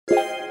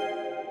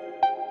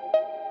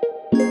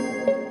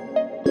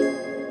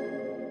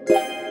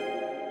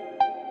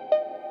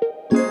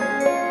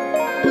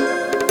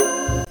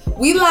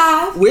We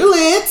live. We're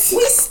lit.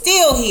 We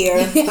still here.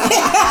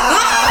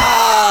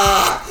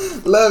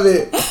 Love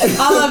it.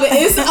 I love it.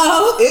 It's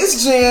O.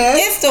 It's Jen.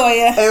 It's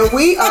Toya. And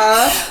we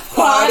are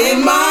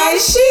Pardon my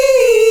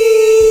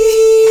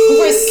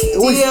We're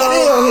still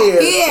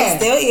here. Yeah.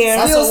 Still here.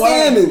 That's Still a word.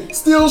 standing.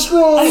 Still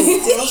strong.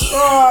 Still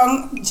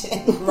strong.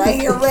 Right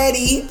here,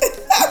 ready.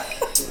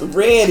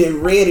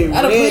 ready.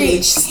 Gotta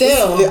preach.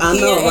 Still. Yeah, I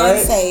know, Here right?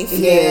 and safe.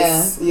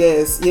 Yes.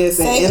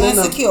 Safe and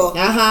secure.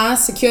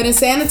 Secured and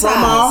sanitized.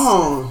 From our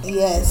home.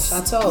 Yes.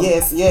 I told.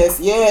 Yes.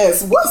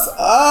 What's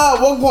up?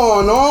 What's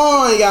going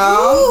on,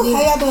 y'all? Ooh,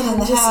 how y'all doing in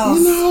the house?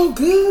 You know,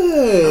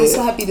 good. I'm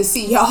so happy to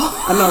see y'all.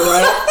 I know,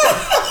 right?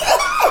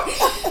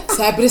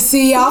 So happy to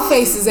see y'all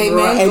faces. Amen.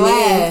 Right.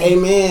 Glad.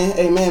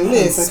 Amen.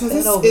 Listen,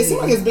 because over it seems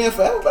like it's been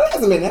forever, but it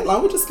hasn't been that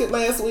long. We just skipped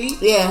last week.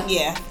 Yeah.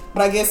 Yeah.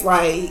 But I guess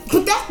like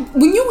But that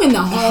when you in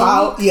the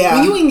home,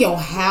 when you in your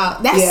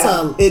house, that's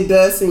it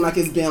does seem like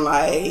it's been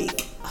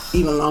like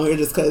even longer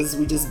just because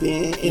we just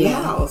been in the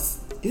house.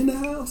 In the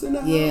house.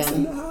 Yeah.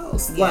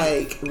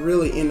 Like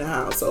really in the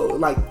house. So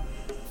like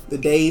the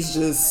days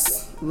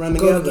just run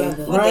Go together.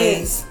 together. What Right.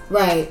 days?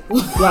 right.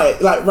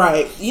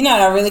 Right. You know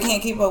what I really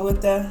can't keep up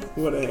with the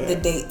Whatever.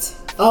 date.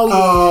 Oh yeah.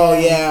 Oh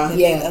yeah. The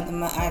Yeah. date of the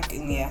month. I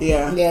can, Yeah.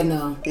 Yeah.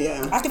 No.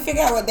 Yeah. I can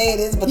figure out what day it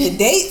is, but the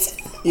date.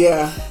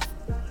 Yeah.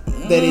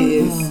 That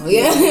is.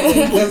 Yeah.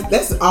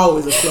 That's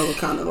always a struggle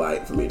kind of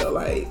like for me though,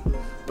 like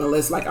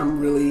unless like I'm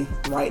really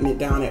writing it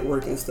down at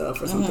work and stuff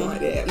or something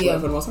like that. Yeah.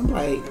 But for the most I'm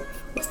like,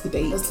 what's the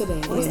date? What's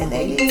today? What's Yeah. the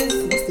date?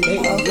 What's the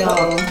date?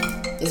 Y'all.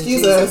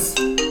 Excuse us.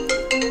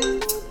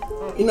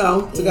 You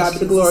know, to God be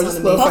the glory.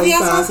 Just blow Both of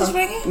y'all FaceTime. phones was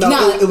ringing? No,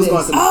 No, it was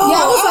going through. Oh,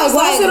 Yeah, I was like,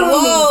 why is it on me?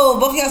 whoa,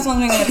 both of y'all phones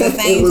ringing at the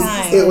same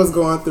time. It was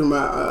going through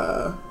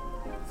my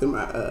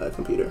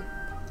computer,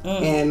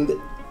 and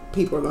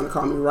people are going to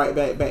call me right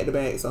back to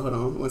back. So hold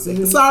on one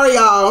second. Sorry,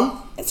 y'all.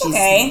 It's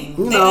okay.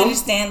 You They know.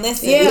 understand.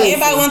 Listen, Yeah.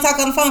 everybody want to talk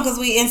on the phone because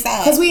we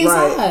inside. Because we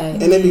inside.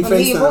 Right, and then be I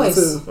mean, your FaceTime voice.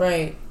 too.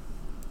 Right.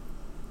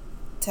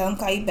 Tell them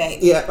call you back.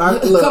 Yeah,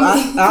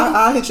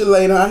 I'll hit you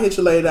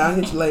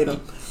later.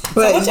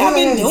 But What y'all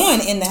been doing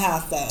in the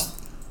house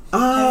though?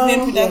 Have you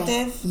been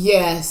productive?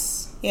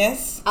 Yes.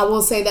 Yes. I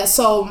will say that.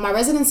 So my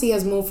residency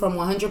has moved from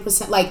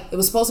 100%, like it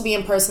was supposed to be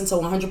in person, to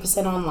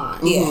 100%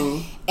 online. Yeah.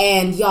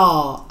 And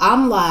y'all,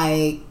 I'm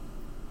like,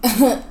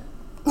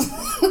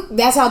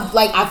 that's how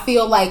like I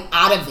feel like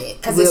out of it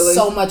because Really? it's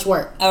so much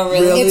work. Oh,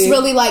 really? It's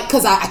really like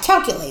because I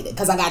calculated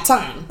because I got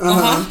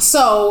time.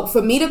 So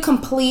for me to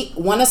complete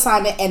one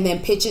assignment and then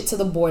pitch it to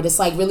the board, it's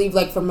like really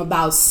like from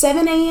about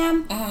 7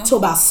 a.m. to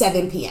about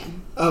 7 p.m.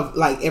 Of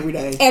like every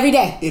day. every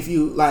day. If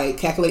you like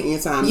calculate your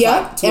time, it's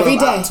Yep, like 12 every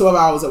day. hours, 12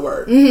 hours at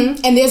work.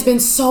 And there's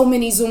been so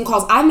many Zoom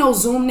calls. I know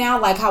Zoom now,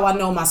 like how I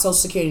know my social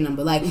security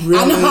number. Like I know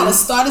Really? how to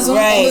start a Zoom,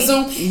 Right. end a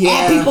Zoom, Yeah.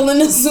 add people in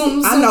the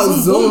Zoom. I know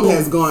Zoom boom.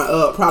 has gone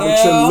up probably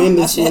Girl,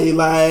 tremendously.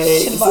 Like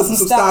should've bought some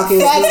stock. stock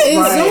That's in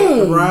right,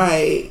 Zoom.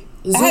 right.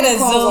 I had a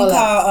calls, all Zoom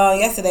that. call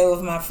yesterday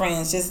with my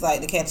friends, just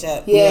like to catch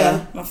up.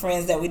 Yeah. My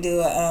friends that we do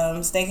a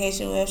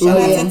staycation with. Shout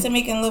out yeah. to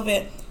Tamika and a little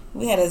bit.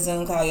 We had a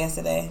Zoom call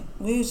yesterday.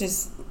 We was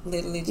just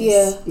literally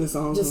just This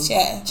on Just Zoom.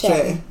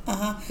 chatting.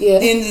 Chat. Yeah.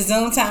 Then the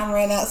Zoom time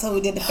ran out, so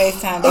we did the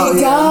FaceTime. Oh, It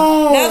yeah.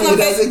 does. That It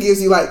does. It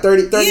gives you like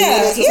 30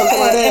 minutes or something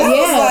like And that. I was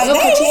Yeah, like, it'll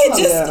dang, catch we you had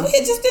up.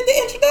 just did the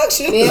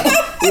introduction. Yeah.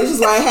 It's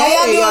just like,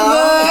 How hey, y'all.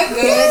 y'all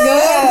doing?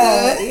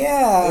 Good.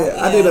 Yeah.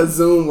 I did a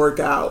Zoom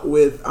workout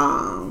with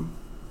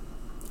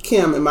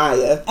Kim and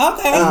Maya.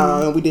 Okay.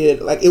 And we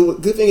did like it was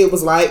good thing it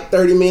was like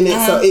 30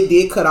 minutes, so it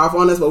did cut off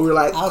on us, but we were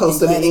like I'll close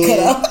be to the glad it cut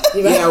end. off.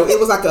 Yeah, it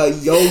was like a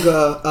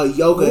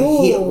yoga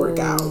hit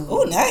workout.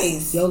 Oh,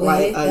 nice. Yoga Like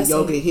hit, a that's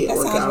yoga it. hit That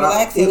sounds workout.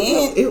 relaxing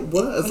It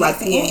was like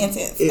relaxing and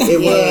intense.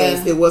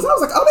 It was. I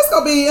was like, oh, this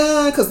gonna be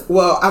because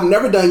I've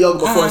never done yoga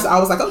before, so I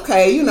was like,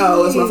 okay,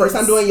 it's my first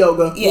time doing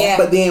yoga. Yeah.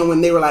 But then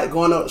when they were like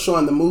going up,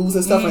 showing the moves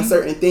and stuff and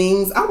certain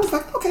things, I was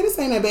like, okay, this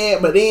ain't that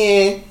bad. But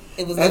then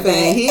It was that that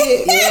thing bad.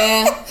 hit.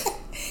 Yeah.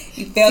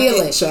 You felt Feel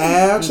it. it.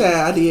 Child,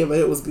 I did, but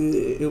it was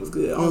good. It was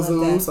good on love Zoom.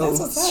 that. So That's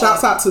what's up.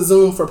 shouts out to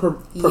Zoom for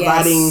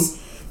providing,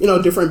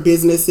 different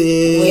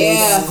businesses,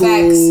 Yeah,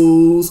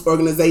 schools,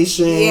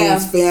 organizations, Yeah.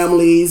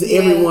 families,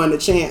 everyone a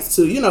chance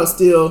to,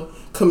 still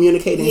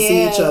communicate and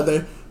see each Yeah.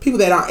 other. People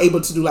that aren't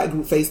able to do like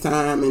group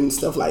FaceTime and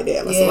stuff like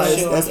that. So, Yeah, like,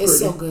 sure. that's It's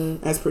pretty. so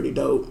good. That's pretty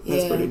dope.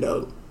 That's Yeah. pretty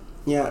dope.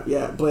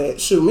 Yeah.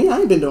 But shoot, me, I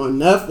ain't been doing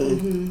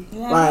nothing.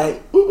 Yeah.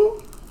 Like,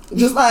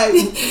 just like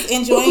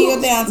Enjoying your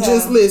downtime.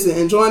 Just listen,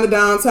 enjoying the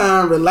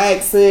downtime,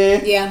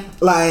 relaxing. Yeah.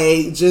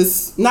 Like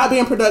just not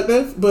being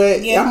productive,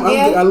 but Yeah.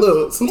 I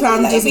look.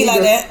 Sometimes you It just be need like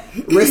to that.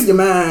 rest your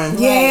mind.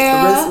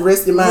 Yeah.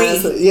 Rest your mind. Re.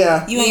 So,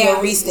 yeah. You in Yeah. your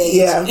restage.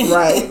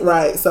 Yeah.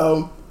 Right.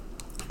 So,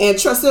 and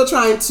still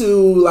trying to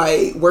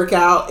like work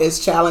out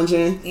is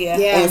challenging. Yeah.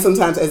 Yeah. And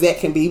sometimes as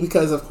that can be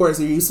because of course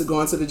you're used to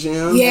going to the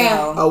gym.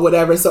 Yeah. Or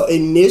whatever. So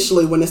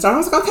initially when it started, I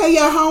was like, okay,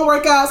 yeah, home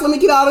workouts. Let me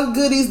get all the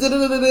goodies,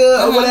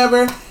 or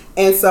whatever.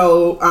 And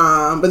so,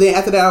 but then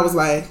after that, I was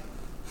like,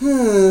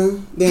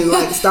 then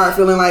like start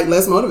feeling like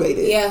less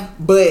motivated. Yeah.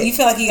 But You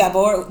feel like you got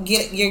bored?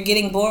 You're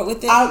getting bored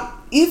with it?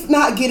 if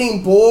not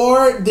getting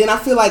bored, then I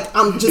feel like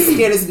I'm just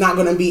scared it's not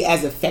going to be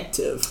as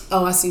effective.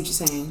 Oh, I see what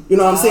you're saying. You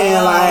know what I'm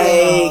saying?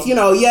 Like,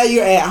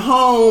 you're at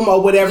home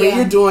or whatever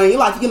you're doing. You're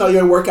like, your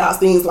workouts,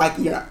 things like,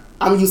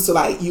 I'm used to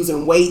like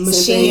using weights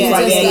Machines and things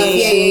like that.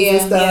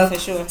 and stuff. Yeah, for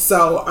sure.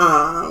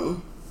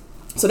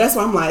 So that's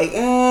why I'm like,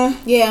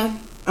 Yeah.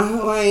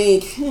 I'm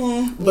like,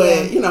 but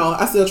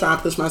I still try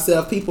and push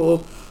myself.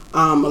 People,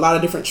 a lot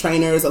of different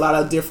trainers, a lot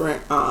of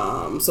different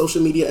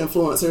social media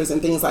influencers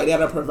and things like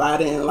that are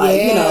providing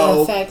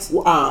facts.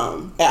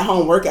 At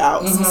home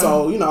workouts.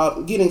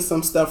 So getting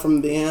some stuff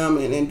from them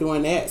and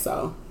doing that.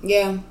 So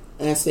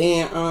and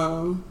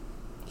staying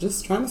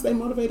just trying to stay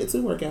motivated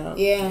to work out.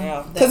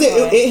 Yeah, because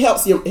it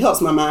helps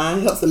my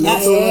mind, helps the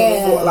mental.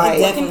 It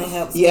definitely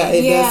helps. Yeah,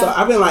 it does. So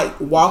I've been like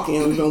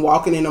walking. We've been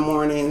walking in the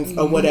mornings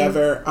or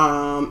whatever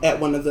at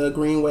one of the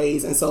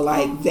greenways, and so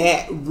like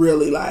that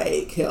really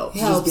like helps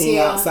just being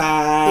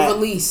outside. The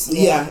release.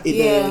 Yeah, it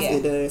does.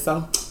 It does.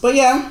 So, but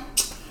that's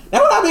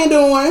what I've been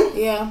doing.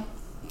 Yeah.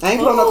 I ain't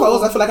put on no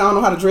clothes. I feel like I don't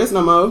know how to dress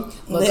no more.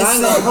 Look, I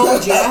ain't gonna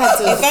hold you. I have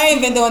to. If I ain't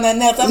been doing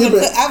nothing else,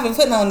 I've been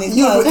putting on these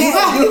clothes.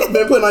 You've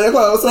been putting on your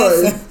clothes.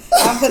 Sorry. Listen,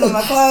 I'm putting on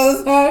my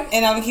clothes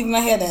and I'm keeping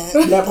my hair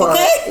down. That part.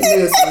 Okay?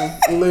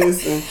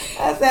 Listen.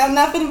 I said I'm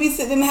not gonna be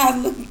sitting in the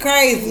house looking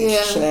crazy.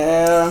 Yeah.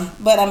 Child.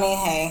 But I mean,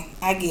 hey,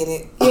 I get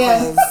it.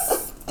 Yeah.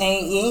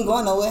 You ain't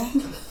going nowhere.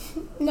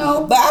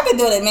 No. But I've been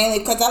doing it mainly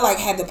because I like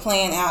had to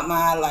plan out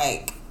my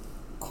like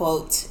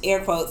quotes,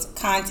 air quotes,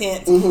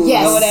 content or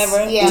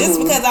whatever. Yeah. Just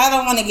because I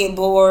don't want to get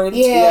bored.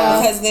 Yeah.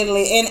 Because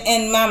literally,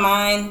 in my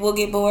mind will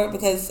get bored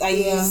because I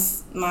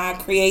use my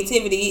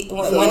creativity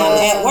when I'm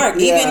at work,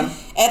 even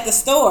at the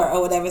store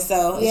or whatever.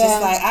 So it's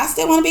just like I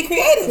still want to be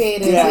creative.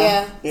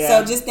 Yeah.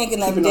 So just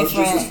thinking of Keeping those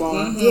juices different,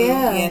 flowing.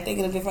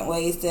 thinking of different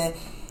ways to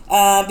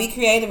be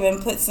creative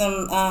and put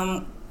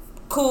some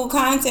cool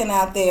content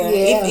out there,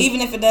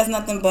 even if it does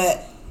nothing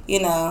but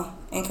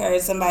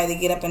encourage somebody to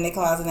get up in their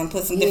closet and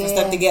put some different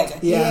stuff together.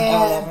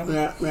 Or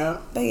whatever.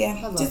 Yeah.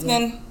 But just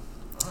been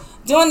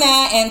doing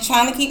that and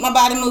trying to keep my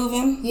body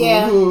moving.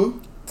 Yeah.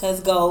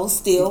 Cause goals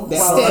still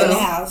while I'm in the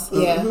house.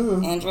 Yeah.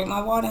 And drink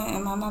my water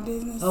and mind my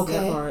business. Okay.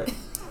 That part.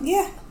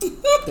 Yeah.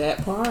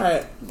 That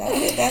part. That's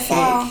it. That's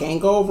all.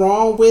 Can't go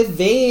wrong with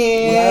that.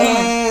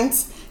 Yeah.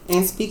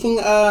 And speaking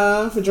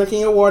of drinking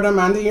your water,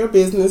 minding your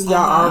business, y'all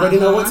already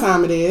know what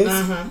time it is.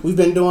 We've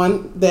been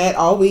doing that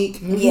all week.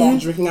 Yeah.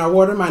 Drinking our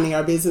water, minding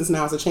our business.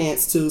 Now is a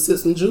chance to sip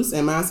some juice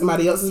and mind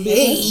somebody else's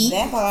business.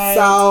 That part.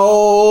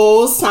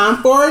 So it's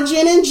time for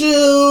gin and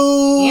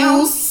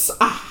juice.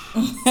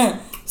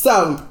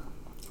 So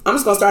I'm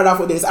just gonna start off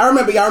with this. Y'all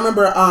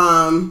remember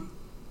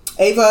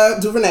Ava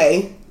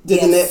DuVernay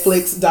did the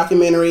Netflix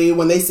documentary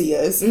When They See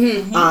Us.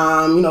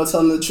 Telling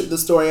the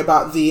story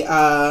about the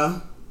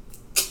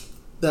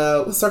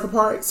Circle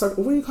Park. What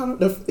do you call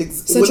it?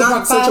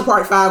 Central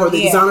Park 5 or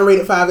the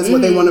Exonerated 5 is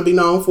what they want to be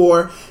known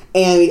for.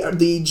 And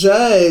the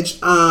judge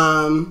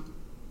that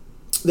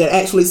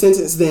actually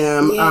sentenced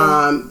them,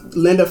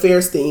 Linda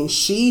Fairstein,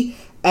 she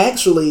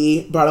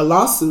actually brought a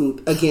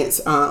lawsuit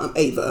against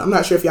Ava. I'm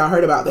not sure if y'all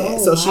heard about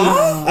that. She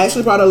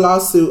actually brought a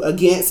lawsuit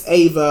against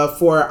Ava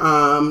for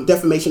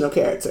defamation of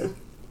character.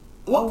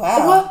 Oh,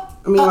 wow. What?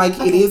 I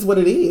mean, it is what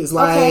it is.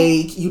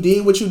 Like, you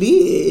did what you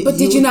did. But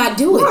did you not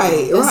do it?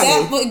 Right.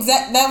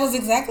 That was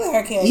exactly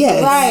her character.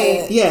 Yes.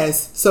 Right.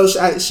 Yes. So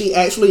she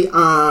actually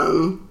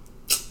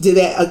did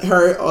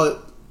that.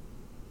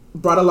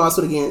 Brought a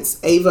lawsuit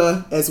against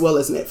Ava as well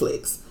as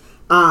Netflix.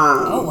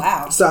 Oh,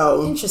 wow.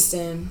 So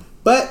interesting.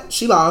 But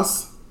she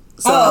lost.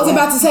 So, I was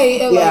about to say,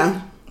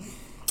 yeah.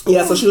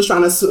 So she was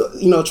trying to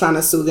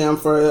sue them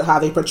for how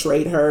they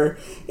portrayed her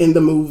in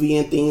the movie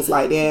and things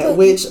like that.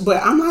 But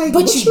I'm like,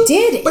 but you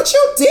did it. But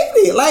you did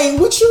it. Like,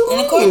 what you?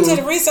 And according to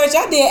the research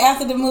I did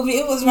after the movie,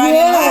 it was right in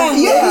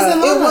line. Yeah,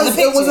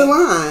 it was in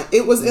line.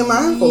 It was in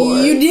line for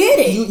it. You did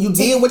it. You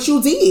did what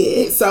you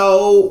did.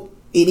 So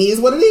it is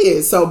what it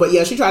is. So, but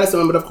yeah, she tried to sue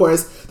him, but of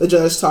course the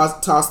judge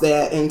tossed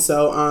that, and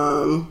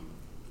so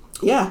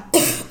yeah.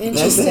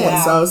 Interesting.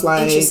 That's it. So it's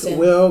like,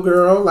 well,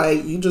 girl,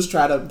 like, you just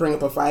try to bring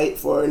up a fight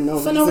for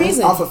no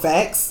reason. Off of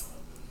facts.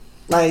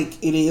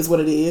 Like, it is what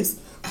it is.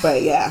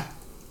 But yeah.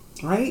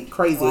 Right?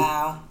 Crazy.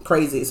 Wow.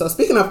 Crazy. So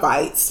speaking of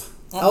fights.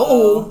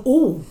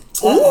 Ooh.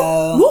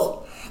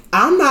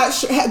 I'm not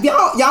sure.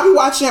 Y'all be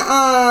watching?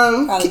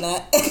 Probably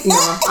not. No,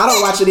 I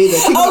don't watch it either.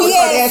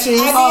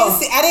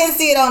 I didn't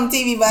see it on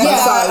TV, but I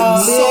saw it on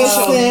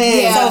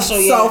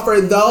social. So for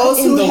those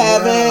who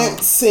haven't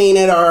seen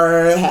it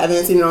or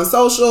haven't seen it on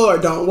social or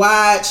don't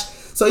watch,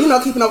 so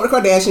keeping up with the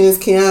Kardashians,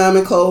 Kim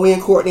and Khloe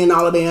and Kourtney and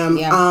all of them.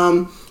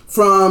 Yeah.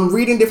 From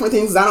reading different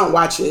things, I don't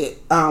watch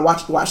it,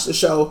 watch the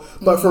show,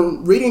 but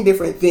from reading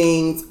different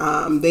things,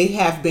 they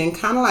have been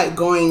kind of like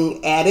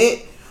going at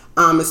it.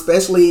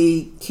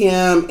 Especially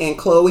Kim and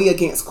Khloe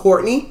against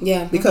Kourtney.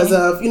 Yeah. Because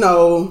of,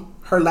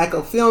 her lack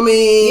of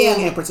filming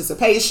and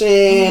participation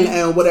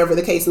and whatever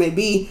the case may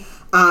be.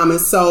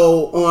 And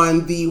so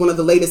on one of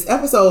the latest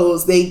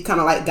episodes, they kind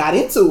of like got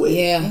into it.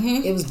 Yeah,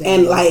 it was bad.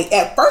 And like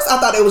at first, I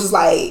thought it was just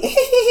like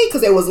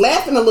because they was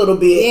laughing a little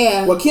bit.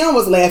 Yeah. Well, Kim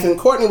was laughing.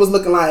 Courtney was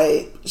looking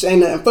like she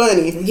ain't nothing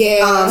funny.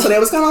 Yeah. So they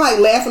was kind of like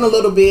laughing a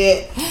little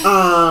bit.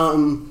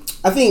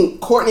 I think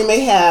Courtney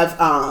may have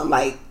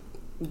like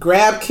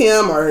grabbed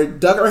Kim or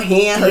dug her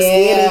hand, her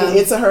skin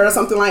into her or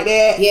something like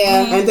that.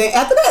 Yeah. And then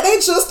after that, they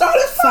just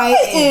started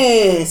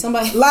fighting.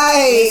 Somebody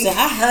like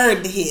I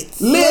heard the hits.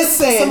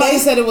 Listen, somebody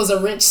said it was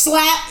a rich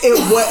slap.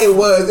 It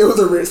was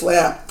a rich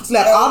slap.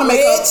 All the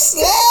makeup. Rich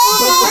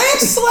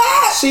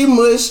slap. She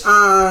mushed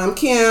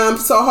Kim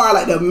so hard,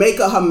 like her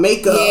makeup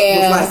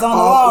was like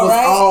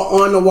all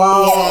on the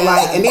wall. Yeah.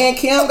 Like, and then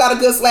Kim got a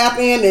good slap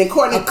in, and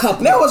Courtney.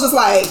 That was just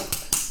like,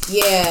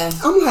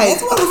 I'm like,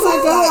 oh my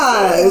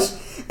gosh.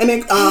 And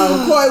then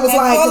Chloe was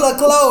like,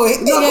 Chloe.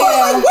 No, Chloe was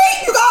like,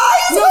 wait, you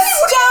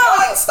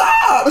guys,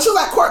 stop. And she was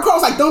like, Chloe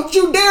was like, don't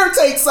you dare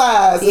take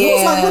sides. And it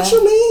was like, what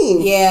you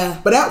mean? Yeah.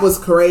 But that was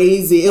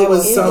crazy. It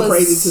was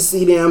crazy to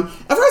see them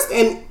at first,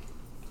 and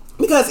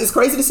because it's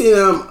crazy to see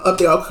them up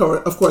there, of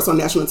course, on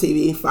national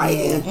TV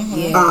fighting.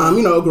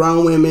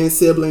 Grown women,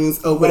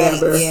 siblings, or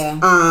whatever. Right.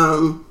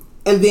 Yeah.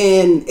 And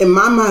then in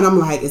my mind, I'm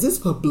like, is this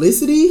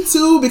publicity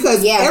too?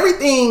 Because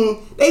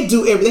everything they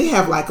do, they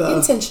have like a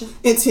intention.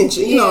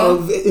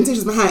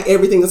 Intentions behind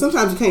everything. And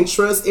sometimes you can't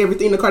trust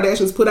everything the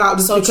Kardashians put out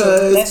just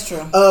because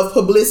of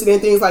publicity and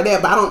things like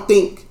that. But I don't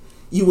think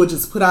you would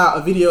just put out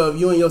a video of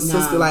you and your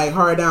sister like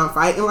hard down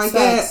fighting like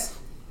that.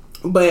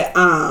 But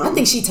I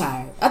think she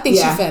tired. I think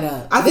she fed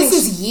up. This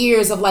is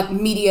years of like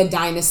media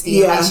dynasty.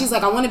 Yeah. Like, she's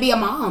like, I want to be a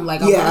mom.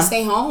 Like, I want to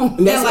stay home.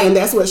 And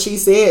that's what she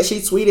said. She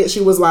tweeted. She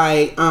was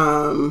like,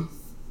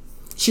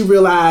 she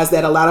realized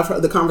that a lot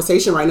of the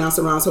conversation right now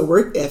surrounds her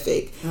work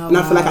ethic. And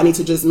I feel like I need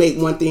to just make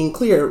one thing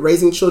clear.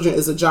 Raising children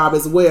is a job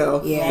as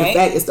well. Yeah. In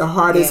fact, it's the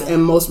hardest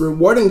and most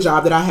rewarding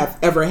job that I have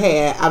ever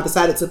had. I've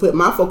decided to put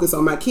my focus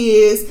on my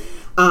kids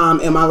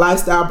and my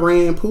lifestyle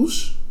brand,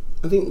 Poosh.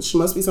 I think she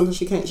must be something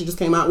she just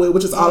came out with,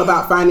 which is all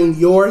about finding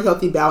your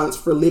healthy balance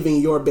for living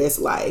your best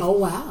life. Oh,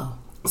 wow.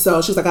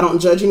 So she's like, I don't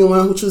judge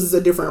anyone who chooses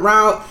a different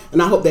route, and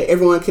I hope that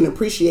everyone can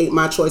appreciate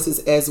my choices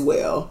as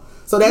well.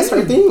 So that's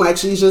her thing. Like,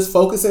 she's just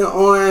focusing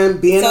on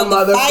being a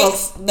mother.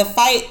 The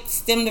fight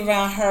stemmed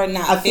around her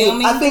not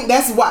filming. I think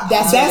that's why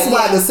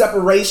the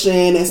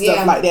separation and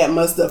stuff like that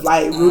must have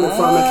like rooted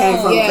from it, came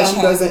from because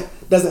she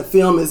doesn't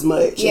film as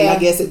much. Yeah. And I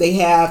guess if they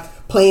have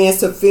plans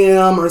to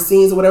film or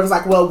scenes or whatever, it's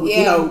like, well,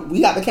 we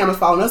got the cameras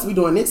following us, we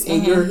doing this,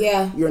 and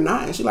you're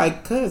not. And she's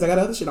like, cuz I got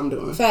other shit I'm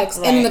doing. Facts.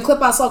 Right. And in the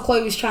clip I saw,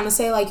 Chloe was trying to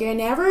say like, you're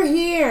never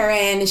here,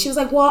 and she was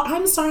like, well,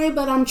 I'm sorry,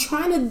 but I'm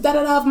trying to da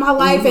da da of my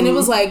life, and it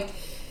was like,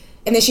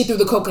 and then she threw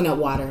the coconut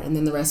water, and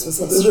then the rest was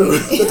history.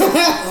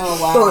 Oh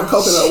wow! Throwing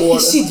coconut water.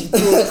 She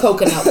threw the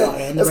coconut water.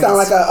 And it's kind of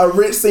like a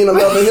rich scene of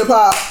Love and Hip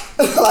Hop,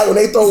 like when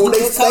they throwing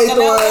drinks and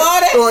water.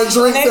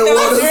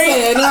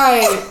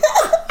 Right.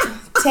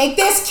 Take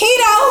this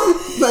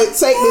keto. Like,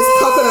 take this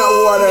coconut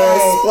water,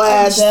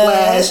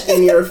 splash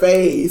in your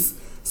face.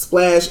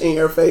 Splash in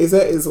your face.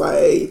 That is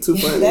like too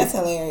funny. That's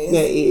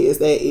hilarious.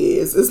 That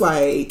is. It's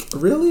like,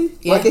 really?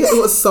 Yeah. Like it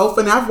was so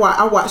funny.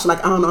 I watched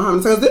like I don't know how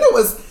many times. Then it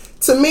was.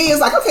 To me, it's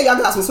like, okay, y'all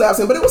got some slaps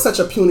in, but it was such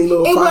a puny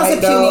little fight. It was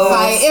a puny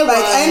fight. It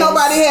like, was. Ain't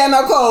nobody had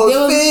no clothes.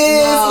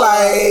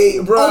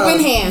 Like, bro.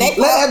 Open hand.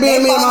 Let that be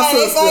me and my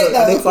sister.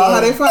 They fought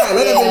how they fight.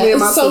 Let that be me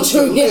and my sister.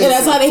 So true. Yeah,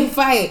 that's how they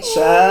fight.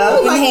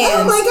 Child. Open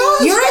hands. Oh my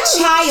gosh. You're a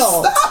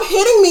child. Stop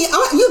hitting me.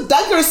 You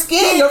dug your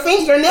skin, your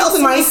fingernails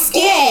in my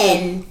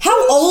skin. How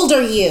old are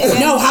you?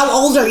 No, how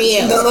old are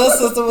you? The little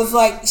sister was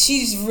like,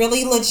 she's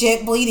really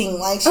legit bleeding.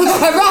 Like, she's look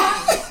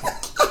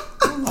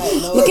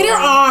at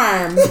her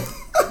arm.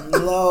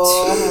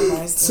 Lord have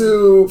mercy.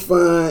 Too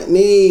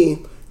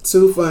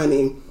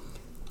funny.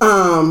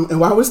 And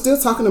while we're still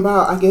talking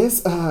about, I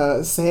guess,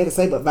 sad to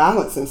say, but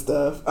violence and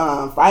stuff,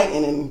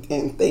 fighting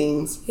and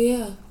things.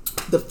 Yeah.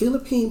 The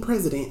Philippine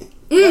president.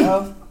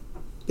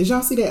 Did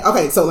y'all see that?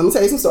 Okay, so let me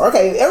tell you some story.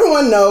 Okay,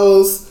 everyone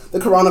knows the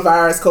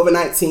coronavirus,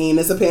 COVID-19.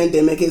 It's a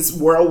pandemic. It's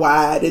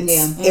worldwide.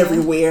 It's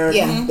everywhere.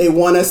 Yeah. They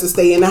want us to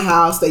stay in the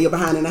house, stay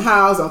behind in the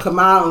house, don't come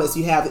out unless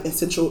you have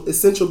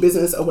essential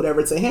business or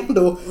whatever to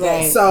handle.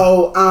 Right.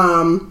 So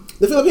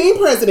the Philippine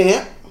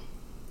president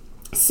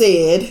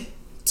said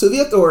to the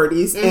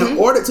authorities and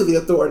ordered to the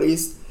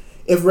authorities,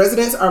 if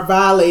residents are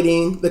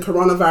violating the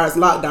coronavirus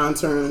lockdown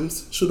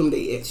terms, shoot them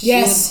dead.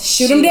 Yes,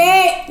 shoot them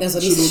dead. That's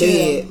what he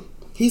said.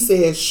 He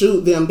said,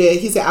 shoot them dead.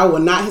 He said, I will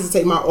not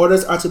hesitate. My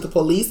orders are to the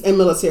police and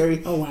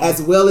military,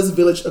 as well as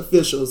village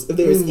officials. If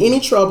there is any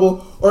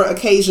trouble or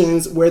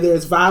occasions where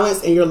there's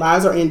violence and your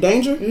lives are in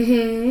danger,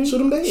 shoot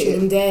them dead. Shoot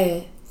them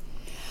dead.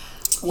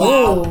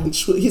 Wow.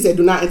 He said,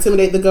 do not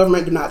intimidate the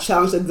government. Do not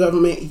challenge the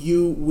government.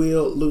 You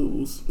will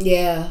lose.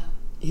 Yeah.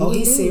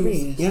 He's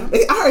serious. Yeah.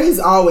 I heard he's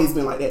always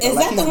been like that. Is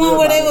that the one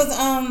where they was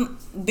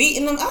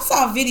beating them? I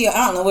saw a video.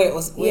 I don't know where it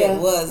was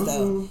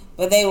though.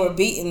 But they were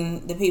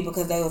beating the people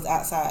because they was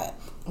outside.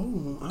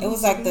 It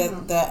was like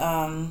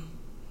the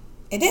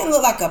It didn't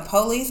look like a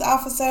police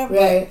officer,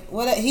 but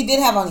right. He did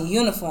have on a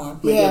uniform.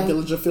 Maybe a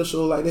village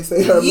official, like they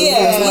say.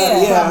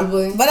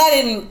 Probably. But I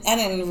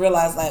didn't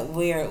realize like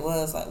where it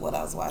was, like what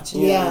I was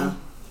watching. Yeah.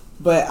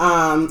 But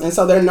and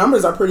so their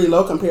numbers are pretty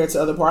low compared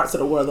to other parts of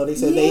the world. Though they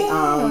said they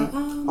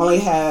only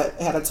had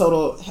a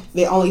total.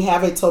 They only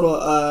have a total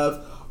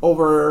of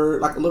over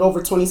like a little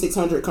over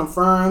 2,600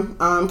 confirmed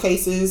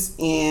cases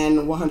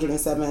and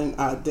 107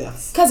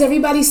 deaths. Because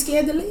everybody's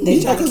scared to leave.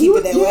 They try to keep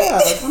it that way.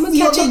 I'm gonna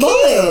catch a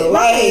bullet.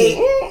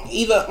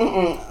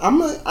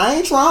 I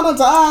ain't trying to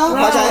die.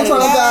 Right. Like I ain't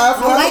trying to die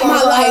for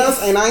my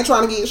life, and I ain't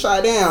trying to get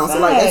shot down. So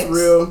like that's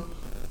real.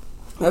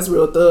 That's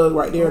real thug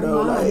right there,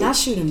 though. Like, not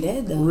shoot him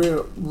dead, though.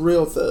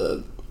 Real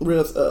thug.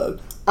 Very thug.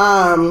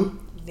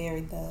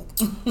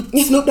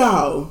 Snoop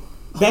Dogg.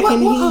 Back in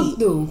the heat.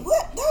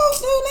 What Dogg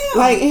do now?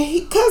 Like,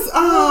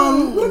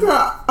 what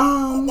girl?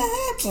 What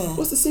happened?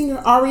 What's the singer?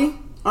 Ari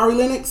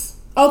Lennox.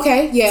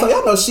 Okay, yeah. So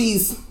y'all know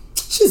she's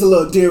a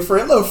little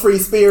different, a little free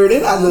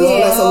spirited. I know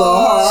that's a little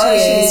hard.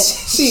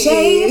 She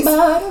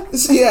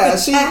is. Yeah,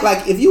 she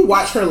like if you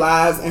watch her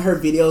lives and her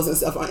videos and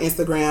stuff on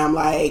Instagram,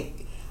 like.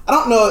 I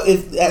don't know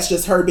if that's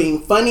just her being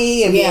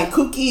funny and being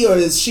kooky, or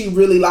is she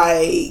really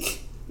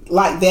like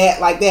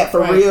that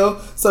for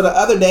real. So the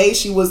other day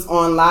she was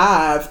on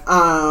live,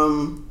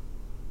 I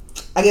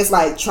guess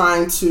like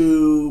trying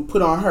to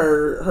put on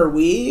her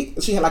wig.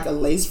 She had like a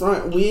lace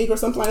front wig or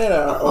something like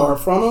that, or a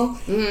frontal,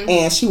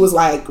 and she was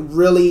like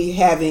really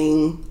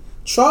having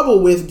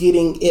trouble with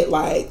getting it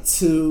like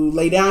to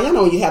lay down. Y'all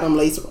know when you have them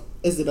lace.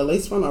 Is it a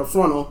lace front or a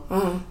frontal?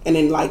 And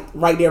then like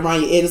right there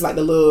around your edges, like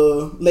the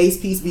little lace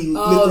piece be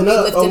lifting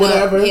up or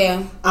whatever.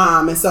 Yeah.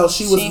 And so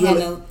she was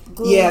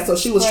so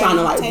she was trying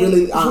to like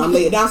really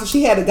lay it down. So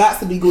she had the guts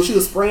to be good. She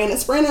was spraying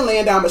and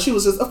laying down, but she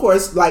was just of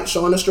course like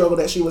showing the struggle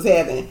that she was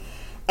having.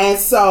 And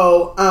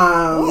so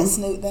what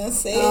Snoop done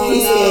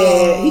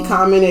said? He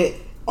commented.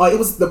 It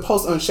was the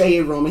post on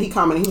Shade Room, and he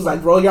commented. He was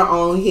like, "Grow your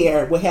own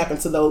hair. What happened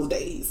to those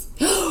days?"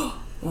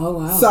 Oh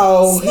wow!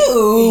 So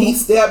he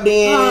stepped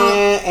in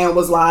and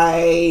was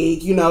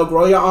like,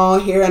 grow your own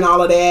hair and all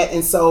of that.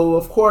 And so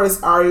of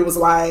course Ari was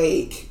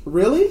like,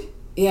 really?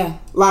 Yeah.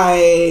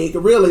 Like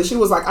really? She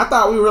was like, I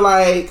thought we were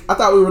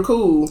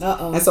cool.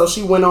 And so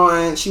she went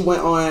on. I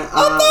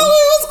thought we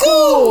was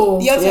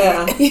cool. Yeah.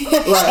 Right. I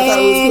thought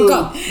it was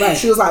cool. Right.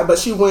 She was like, but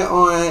she went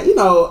on. I ain't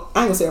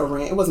gonna say a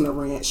rant. It wasn't a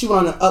rant. She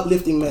went on an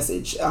uplifting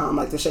message,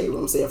 like the Shade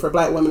Room said, for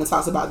Black women. It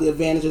talks about the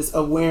advantages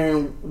of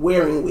wearing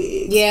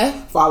wigs. Yeah.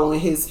 Following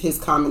his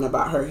comment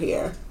about her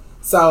hair.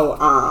 So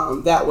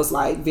that was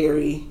like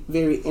very,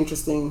 very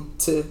interesting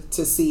to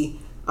see.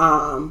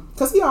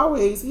 Because he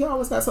always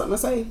got something to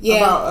say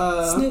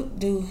about Snoop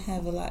do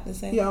have a lot to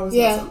say. He always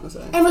got something to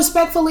say. And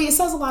respectfully, it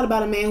says a lot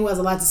about a man who has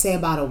a lot to say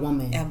about a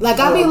woman. Yeah. Like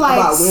I'd be like,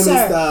 about women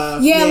sir,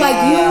 stuff. like you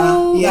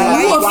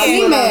a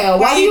female.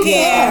 Why do you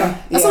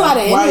care? That's a lot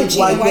of energy.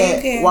 Why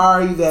you care? Why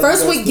are you that?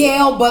 First with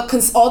Gail, but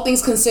all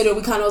things considered,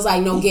 we kind of was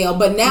like no Gail,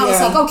 but now it's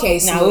like okay,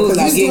 so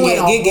because he's doing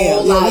a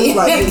whole lot. We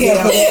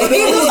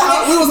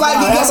was like,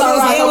 that's all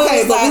right,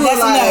 okay, but we were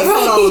like,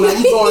 hold on, now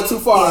you going too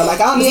far. Like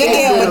I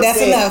understand, but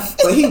that's enough.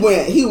 But he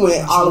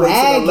went all the way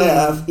to the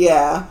left.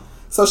 Yeah.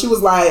 So she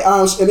was like,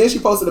 and then she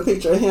posted a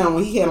picture of him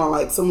when he had on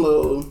like some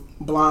little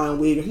blonde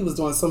wig, or he was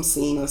doing some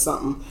scene or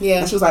something. Yeah.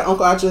 And she was like,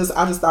 Uncle, I just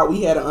thought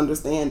we had an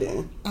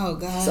understanding. Oh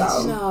gosh.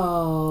 So,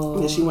 no.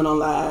 And then she went on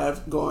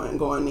live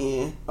going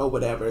in or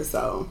whatever.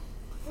 So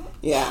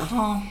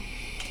yeah.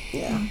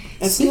 Yeah.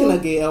 And speaking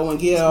of Gail, when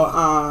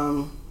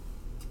Gail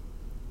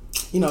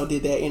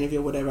did that interview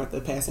or whatever after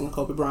the passing of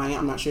Kobe Bryant,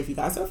 I'm not sure if you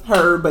guys have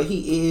heard, but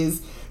he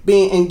is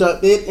being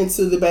inducted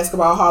into the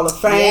Basketball Hall of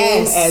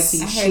Fame as he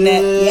should.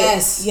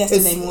 Yes,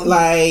 yesterday morning.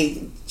 Like,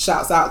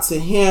 shouts out to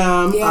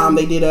him. Yeah.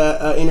 They did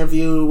a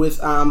interview with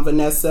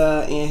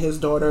Vanessa and his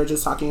daughter,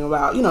 just talking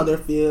about their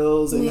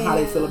feels and how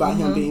they feel about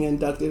him being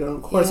inducted. And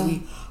of course,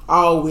 we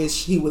all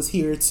wish he was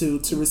here to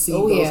receive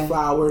those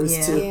flowers,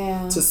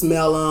 to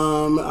smell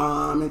them,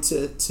 and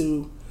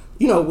to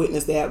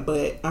witness that.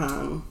 But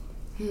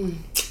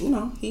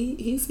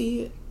he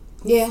see it.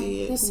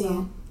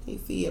 He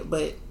see it.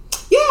 But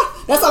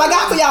that's all I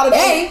got for y'all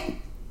today.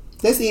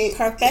 That's it.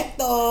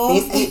 Perfecto.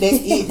 That's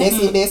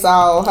it. That's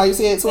all. How you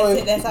say it,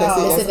 Toy? That's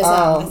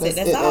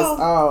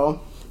all.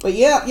 But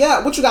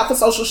yeah. What you got for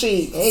Social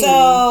Sheet? Hey.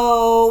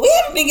 So we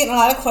haven't been getting a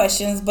lot of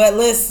questions, but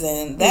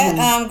listen,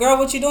 that Girl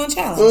What You Doing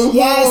challenge.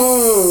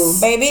 Yes,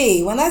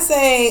 baby. When I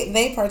say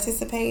they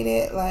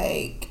participated,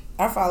 like.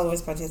 Our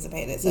followers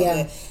participated.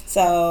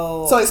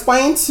 So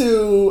explain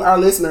to our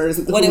listeners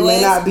who may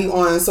not be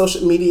on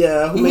social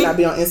media, who may not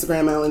be on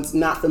Instagram and is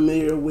not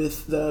familiar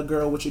with the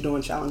Girl What You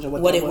Doing challenge and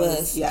what it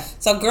was. Yeah.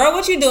 So Girl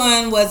What You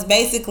Doing was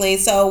basically,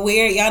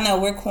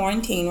 we're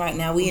quarantined right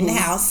now. We in the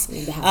house.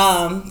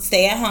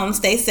 Stay at home,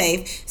 stay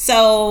safe.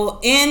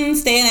 So in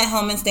staying at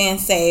home and staying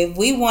safe,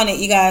 we wanted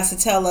you guys to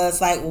tell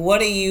us like,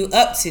 what are you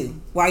up to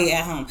while you're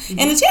at home?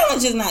 And the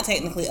challenge is not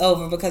technically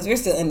over because we're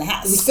still in the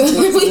house.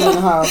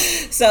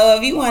 So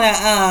if you want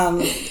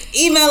to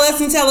email us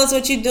and tell us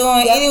what you're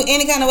doing,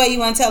 any kind of way you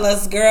want to tell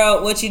us,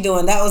 girl, what you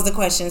doing? That was the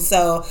question.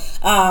 So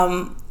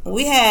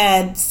we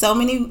had so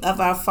many of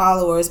our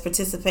followers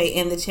participate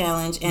in the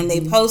challenge, and they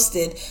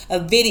posted a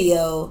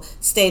video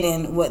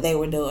stating what they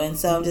were doing.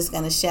 So I'm just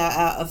going to shout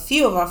out a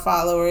few of our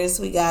followers.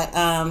 We got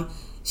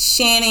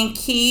Shannon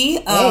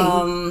Key.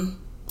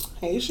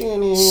 Hey,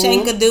 Shannon.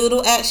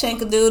 Shankadoodle, at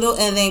Shankadoodle,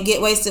 and then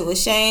Get Wasted with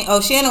Shane.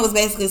 Oh, Shannon was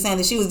basically saying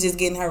that she was just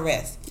getting her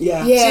rest.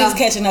 Yeah. She was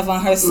catching up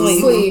on her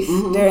sleep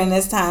during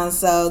this time.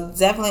 So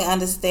definitely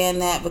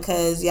understand that,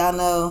 because y'all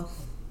know,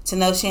 to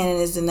know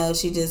Shannon is to know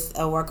she just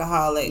a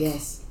workaholic.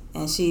 Yes.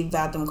 And she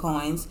about them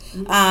coins.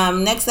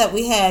 Next up,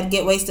 we had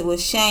Get Wasted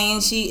with Shane.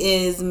 She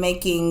is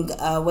making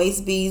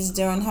waist beads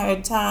during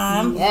her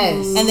time.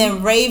 Yes. And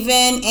then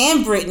Raven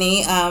and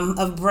Brittany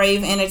of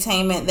Brave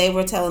Entertainment, they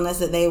were telling us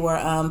that they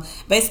were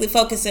basically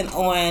focusing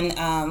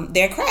on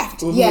their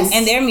craft and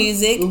their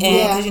music. And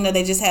because, you know,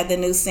 they just had the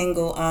new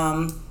single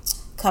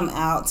come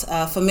out,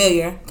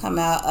 Familiar, come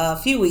out a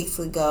few weeks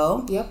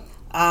ago. Yep.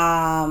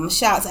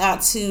 Shouts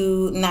out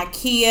to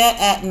Nakia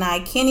at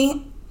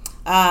Nikeni.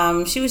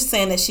 She was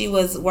saying that she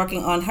was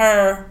working on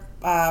her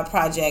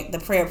project, the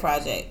prayer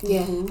project.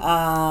 Yeah.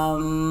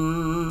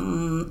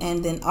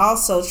 And then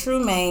also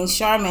Charmaine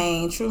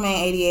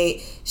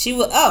 88. She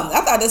was. Oh,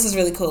 I thought this was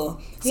really cool.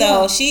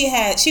 So she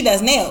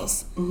does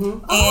nails,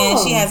 and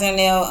she has her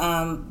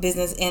nail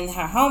business in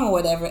her home or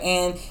whatever.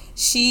 And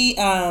she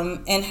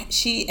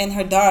and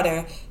her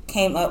daughter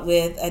came up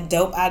with a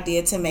dope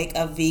idea to make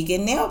a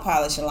vegan nail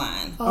polish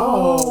line.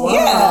 Oh,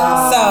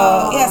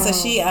 wow. So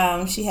she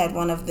had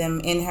one of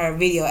them in her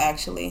video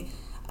actually.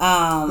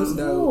 That's dope.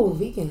 Oh,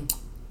 vegan.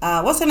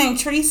 What's her name?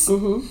 Treese.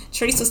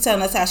 Treese was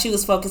telling us how she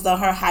was focused on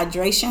her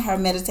hydration, her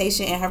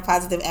meditation, and her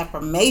positive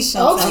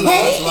affirmations.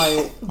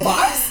 Okay.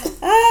 Bars?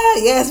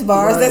 Yes,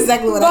 bars. Right. That's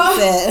exactly what I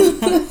said.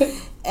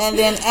 And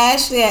then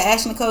Ashley at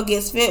Ashley Nicole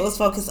Gets Fit is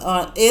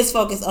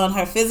focused on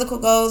her physical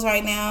goals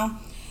right now.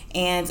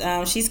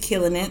 And she's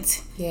killing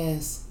it.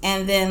 Yes.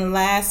 And then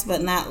last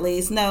but not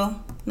least,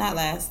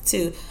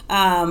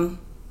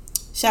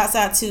 shouts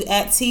out to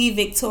at T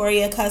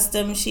Victoria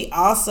Custom. She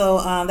also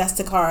that's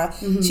Takara.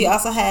 She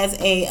also has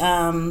a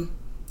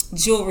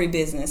jewelry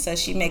business. So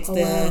she makes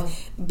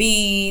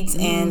beads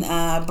and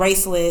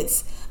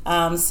bracelets.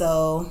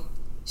 So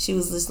she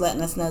was just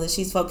letting us know that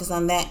she's focused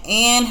on that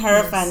and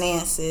her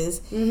finances.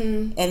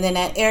 And then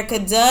that Erica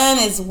Dunn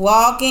is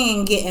walking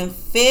and getting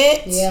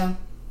fit. Yeah.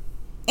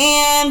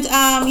 And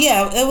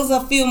it was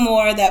a few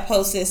more that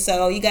posted,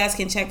 so you guys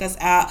can check us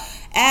out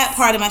at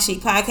Part of My Chic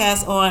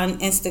Podcast on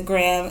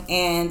Instagram.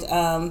 And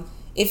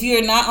if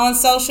you're not on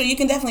social, you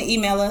can definitely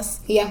email us.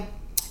 Yeah.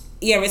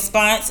 Your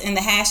response, and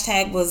the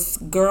hashtag was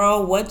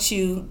girl what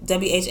you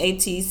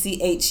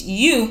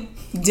WHATCHU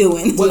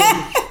doing.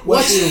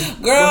 What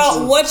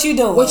you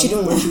doing?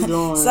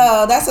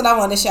 So that's what I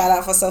wanted to shout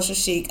out for Social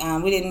Chic.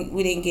 We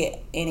didn't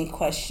get any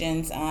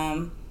questions.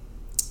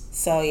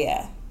 So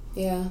yeah.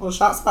 Yeah. Well,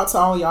 shouts out to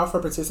all y'all for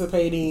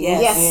participating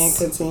and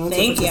continuing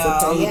to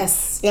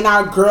participate in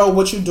our Girl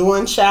What You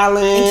Doing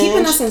challenge. And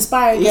keeping us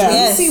inspired. Because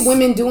when you see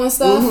women doing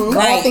stuff,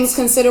 all things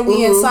considered,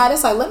 we inside,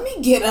 it's like, let me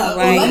get up.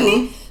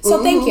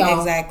 So thank y'all.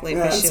 Exactly.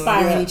 For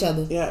inspiring each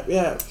other.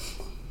 Yeah.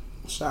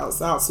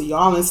 Shouts out to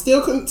y'all. And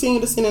still continue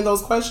to send in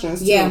those questions,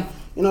 too. Yeah.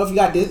 You know, if you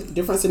got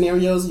different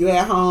scenarios, you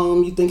at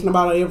home, you thinking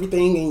about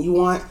everything, and you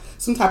want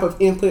some type of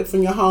input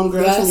from your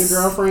homegirls and your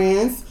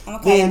girlfriends,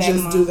 then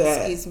just do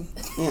that. Excuse me.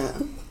 Yeah.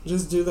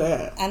 Just do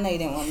that. I know you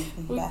didn't want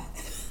to. Bye.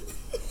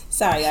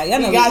 Sorry, y'all. Y'all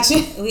know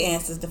we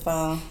answers the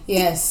phone.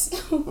 Yes.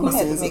 We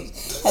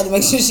had to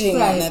make sure she didn't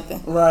want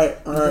nothing.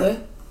 Right.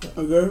 Good.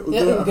 Good.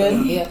 Yeah,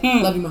 good. Yeah.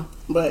 Love you, Mom.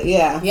 But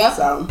yeah. Yep.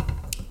 So.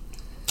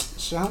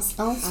 Shouts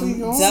out to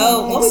you.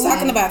 So, what we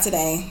talking about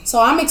today? So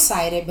I'm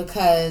excited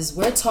because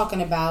we're talking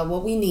about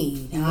what we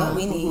need. What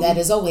we need. That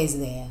is always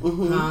there.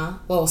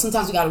 Well,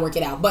 sometimes we got to work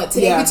it out. But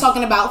today we're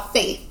talking about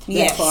faith.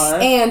 Yes.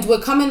 And we're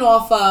coming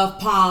off of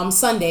Palm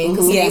Sunday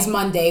because today's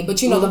Monday.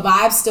 But, you know, the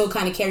vibes still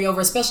kind of carry over.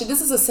 Especially,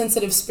 this is a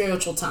sensitive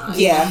spiritual time.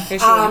 Yeah, for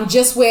sure.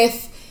 Just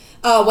with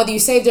whether you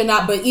saved or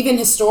not, but even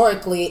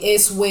historically,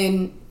 it's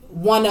when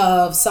one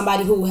of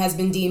somebody who has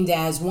been deemed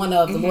as one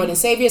of the Lord and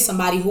Savior,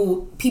 somebody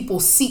who people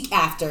seek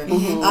after,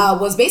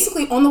 was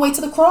basically on the way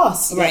to the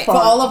cross for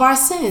all of our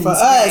sins. For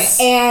us.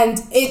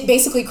 And it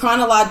basically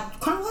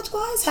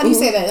chronologicalized? How do you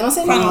say that? Am I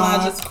saying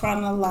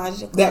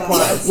chronological? That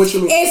part. What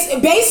you mean?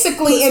 It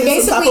basically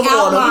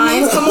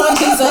outlines, come on,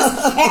 Jesus.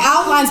 It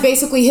outlines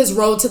basically his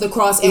road to the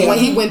cross and what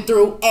he went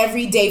through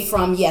every day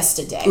from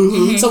yesterday.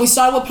 So we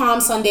started with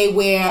Palm Sunday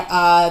where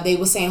they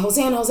were saying,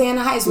 Hosanna,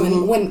 Hosanna, highest,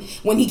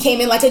 when he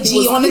came in like a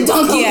G on the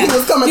donkey. He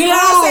was coming you know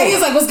what I'm saying? He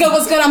was like,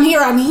 what's good, I'm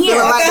here.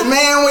 Feeling like a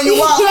man when you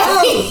walk through.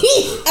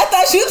 I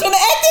thought she was going to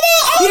act it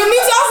out. Yeah,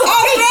 me too. I was like,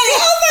 okay, we got this.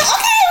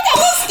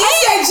 I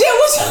said, Jim,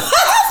 what you...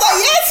 I was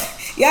like,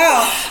 yes.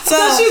 Y'all, so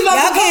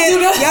y'all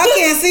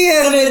can't see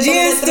us, but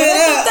Jen stood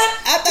up.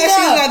 I thought she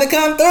was about to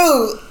come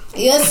through.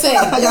 Listen,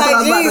 like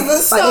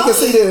Jesus. Like you can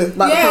see this.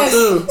 Yes.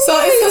 So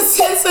it's a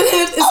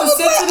sensitive.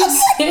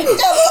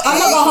 I'm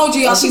not gonna hold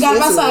you, y'all. She got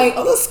my side.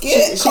 I'm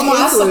scared. Come on,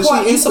 I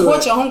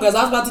support your homegirls.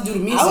 I was about to do the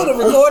music. I would have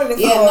recorded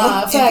it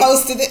and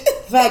posted it.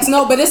 Facts.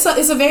 No, but it's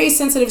a very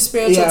sensitive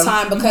spiritual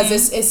time because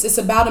it's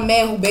about a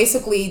man who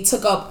basically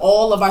took up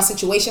all of our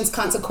situations,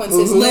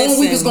 consequences, knowing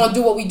we was gonna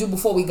do what we do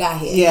before we got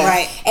here. Yeah.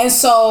 Right. And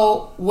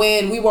so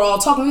when we were all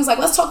talking, we was like,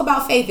 let's talk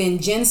about faith,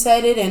 and Jen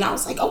said it, and I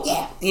was like, oh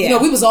yeah. You know,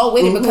 we was all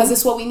with it because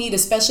it's what we need,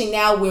 especially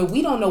now where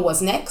we don't know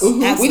what's next.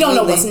 We don't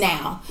know what's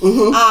now.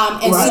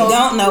 And so we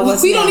don't know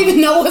what's we don't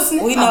even know what's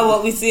now. We know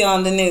what we see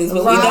on the news,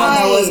 but we don't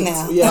know what's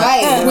now.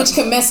 Right. Which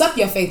can mess up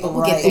your faith, but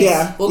we'll get there.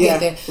 Yeah. We'll get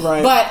there.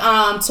 Right. But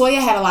Toya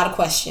had a lot of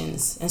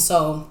questions, and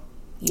so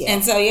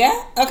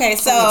okay,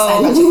 so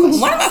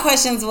one of my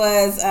questions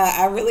was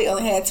I really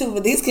only had two,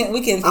 but these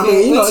we can I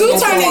mean, two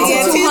turn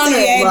into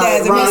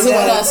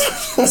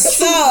 200.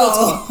 So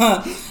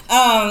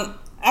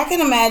I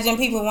can imagine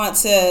people want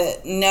to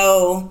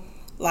know,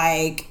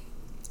 like,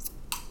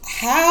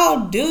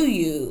 how do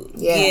you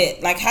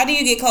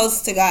get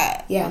close to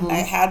God? Yeah.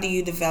 Like, how do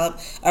you develop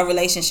a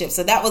relationship?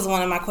 So that was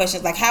one of my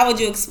questions. Like, how would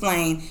you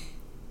explain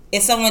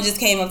if someone just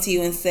came up to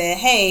you and said,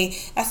 hey,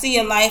 I see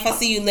your life, I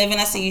see you living,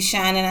 I see you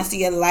shining, I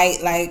see your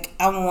light, like,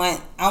 I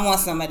want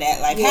some of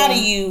that. Like,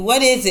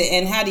 what is it,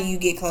 and how do you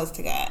get close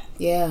to God?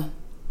 Yeah.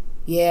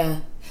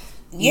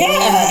 No,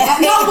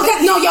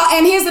 y'all,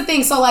 and here's the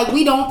thing. So, like,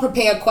 we don't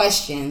prepare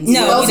questions.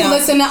 No, those we who don't.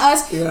 listen to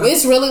us,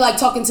 it's really like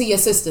talking to your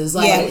sisters.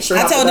 Like, I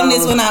told them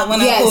this when I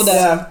pulled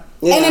up.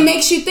 Yeah. And it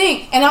makes you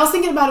think. And I was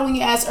thinking about it when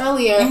you asked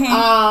earlier.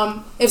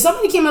 If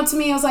somebody came up to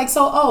me and was like,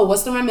 so,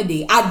 what's the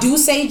remedy? I do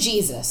say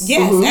Jesus.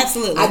 Yes,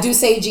 absolutely. I do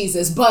say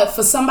Jesus. But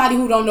for somebody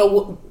who don't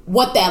know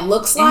what that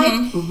looks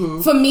like,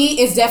 for me,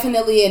 it's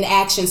definitely an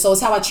action. So it's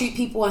how I treat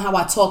people and how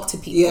I talk to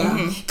people.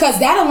 Yeah. Because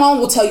that alone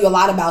will tell you a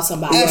lot about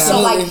somebody.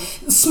 Absolutely.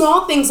 So, like,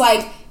 small things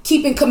like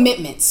keeping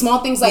commitment, small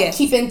things like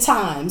keeping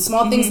time,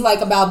 small things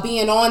like about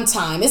being on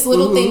time. It's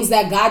little things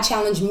that God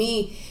challenged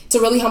me to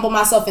really humble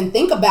myself and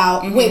think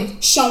about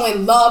with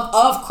showing love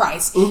of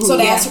Christ. So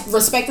that's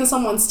respecting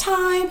someone's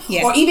time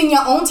or even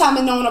your own time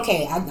and knowing,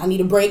 okay, I need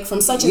a break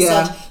from such and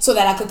such so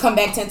that I could come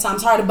back 10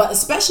 times harder. But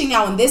especially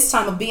now in this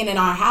time of being in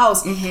our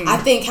house, I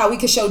think how we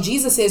could show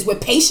Jesus is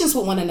with patience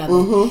with one another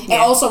and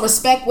also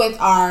respect with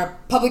our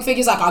public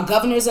figures like our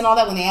governors and all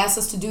that when they ask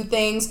us to do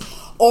things.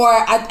 Or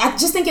I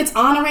just think it's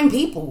honoring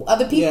people,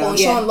 other people, and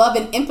showing love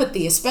and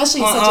empathy,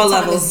 especially in such a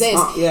time as this.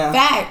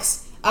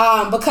 Facts.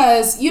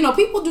 Because,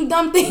 people do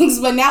dumb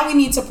things, but now we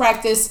need to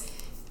practice,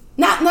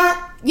 we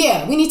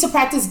need to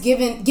practice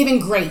giving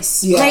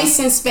grace. Grace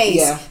and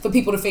space for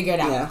people to figure it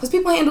out. Because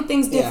people handle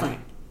things different.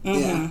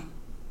 I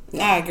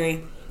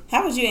agree.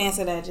 How would you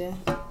answer that, Jen?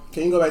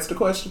 Can you go back to the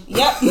question?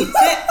 Yep. So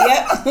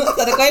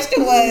the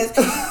question was,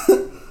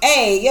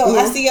 hey,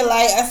 I see your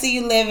light, I see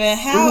you living.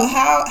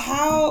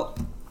 How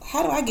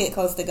do I get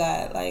close to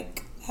God?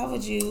 Like, how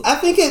would you? I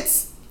think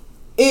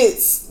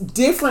it's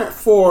different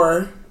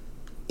for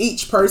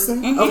each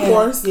person, of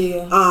course.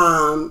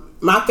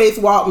 My faith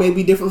walk may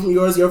be different from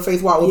yours. Your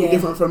faith walk will be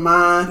different from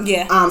mine.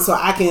 So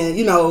I can,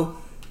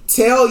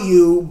 tell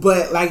you,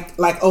 but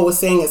like O was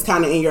saying, it's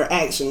kind of in your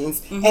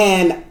actions.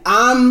 And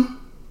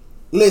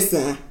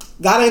listen,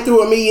 God ain't through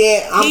with me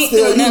yet. I'm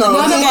still, he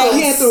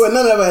ain't through with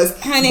none of us.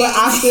 Honey. But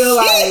I feel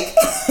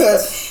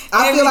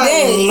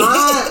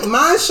like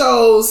mine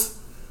shows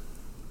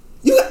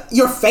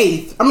your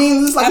faith. I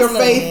mean, it's like your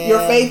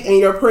faith and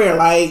your prayer,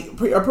 like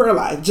your prayer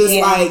life. Just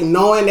like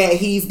knowing that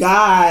He's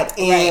God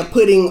and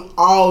putting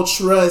all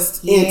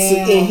trust in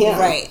Him.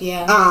 Right.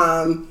 Yeah.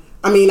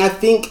 I mean, I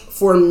think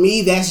for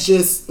me, that's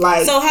just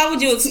like. So how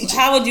would you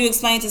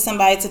explain to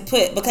somebody to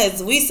put,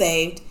 because we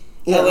saved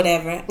or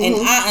whatever, and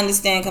I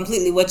understand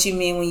completely what you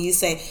mean when you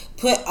say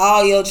put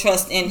all your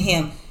trust in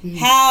Him.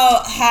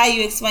 How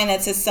you explain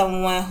that to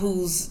someone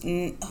who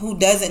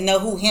doesn't know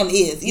who Him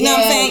is? You know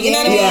what I'm saying? You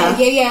know what I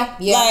mean? Yeah.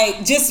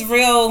 Like, just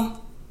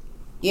real.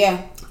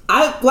 Yeah.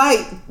 I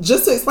like,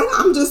 just to explain,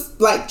 I'm just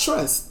like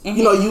trust.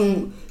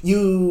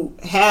 You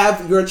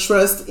have your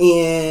trust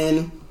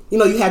in.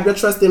 You have your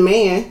trust in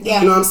man.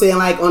 Yeah. You know what I'm saying?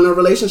 Like on a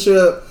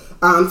relationship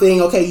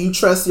thing, okay, you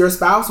trust your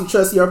spouse, you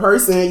trust your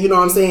person, you know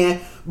what I'm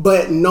saying?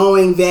 But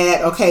knowing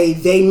that, okay,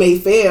 they may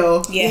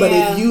fail, but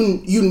if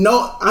you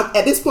know,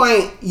 at this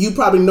point, you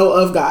probably know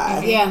of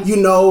God. Yeah. You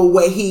know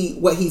what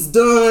he's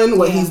done,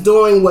 what he's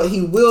doing, what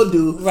he will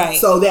do. Right.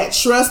 So that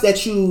trust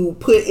that you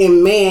put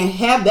in man,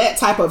 have that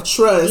type of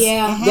trust,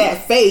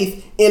 that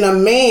faith in a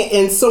man,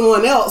 in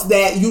someone else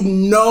that you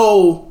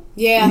know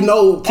can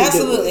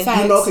absolutely. do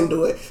it. Can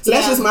do it. So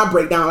that's just my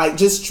breakdown. Like,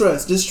 just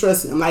trust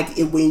him. Like,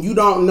 when you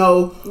don't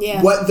know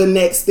what the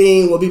next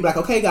thing will be, like,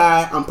 okay,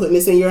 God, I'm putting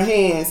this in your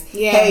hands.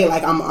 Hey,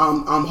 like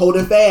I'm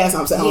holding fast.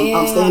 I'm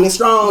standing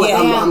strong. Like,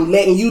 I'm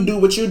letting you do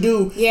what you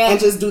do, and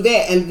just do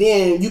that, and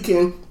then you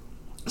can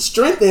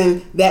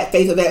strengthen that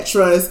faith or that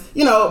trust,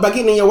 by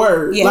getting in your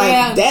word.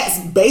 That's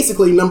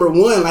basically number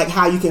one, like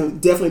how you can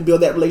definitely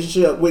build that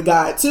relationship with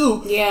God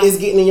too, is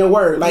getting in your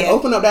word. Like,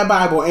 open up that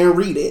Bible and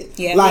read it.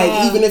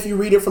 Even if you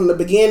read it from the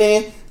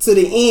beginning to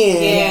the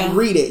end,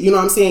 read it. You know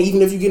what I'm saying?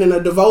 Even if you get in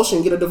a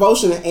devotion, get a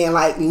devotion and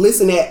like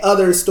listen at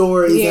other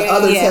stories and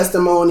other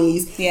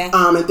testimonies,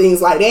 and things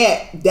like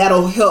that.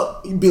 That'll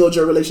help build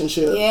your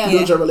relationship,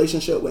 build your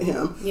relationship with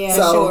him. Yeah,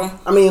 so sure.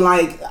 I mean,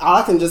 like all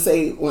I can just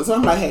say when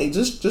somebody's like, hey,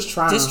 just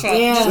try, just try,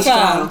 just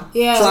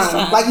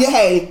try, like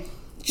hey,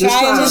 just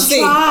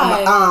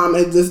try.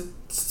 And just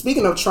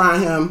speaking of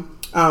trying him.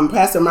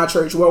 Pastor of my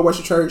church, World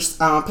Worship Church,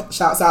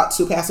 shouts out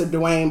to Pastor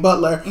Dwayne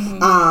Butler.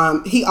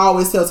 He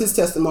always tells his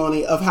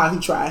testimony of how he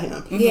tried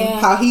him.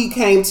 How he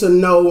came to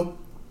know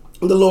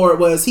the Lord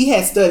was he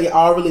had studied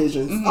all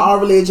religions. He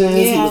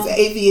was an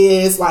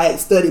atheist, like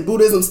studied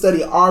Buddhism,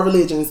 studied all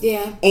religions.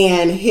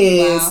 And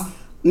his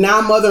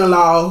now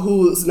mother-in-law,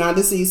 who's now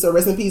deceased, so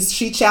rest in peace,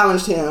 she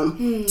challenged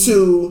him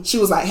she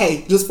was like,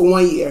 hey, just for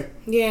 1 year.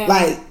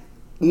 Like,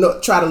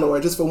 no, try the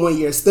Lord just for 1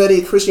 year.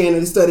 Study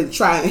Christianity,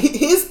 try.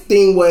 His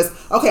thing was,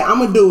 okay, I'm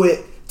gonna do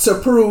it to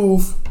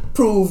prove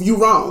you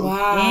wrong.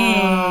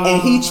 Wow.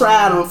 And he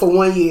tried him for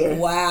 1 year.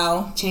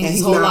 Wow. Changed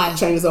his whole life.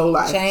 Changed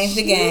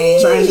the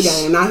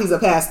game. Now he's a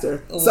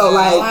pastor. Wow. So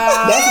like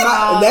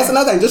that's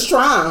another thing. Just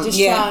try him.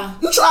 Try.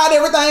 You tried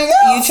everything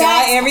else. You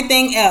tried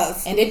everything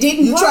else. And it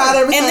didn't work. You tried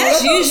everything else. And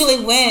that's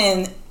usually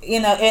when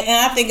and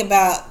I think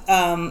about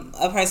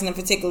a person in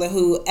particular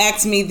who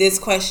asked me this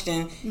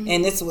question,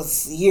 and this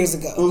was years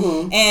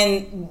ago,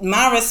 and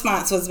my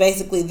response was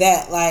basically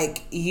that,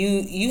 like,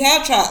 you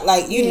have tried,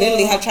 like, you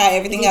literally have tried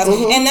everything else,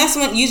 and that's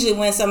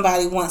when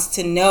somebody wants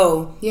to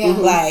know,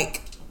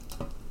 like,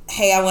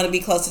 hey, I want to be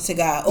closer to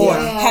God, or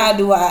how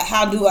do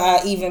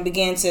I even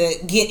begin to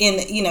get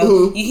in?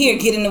 You hear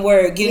get in the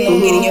Word, get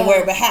in your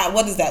Word, but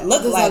what does that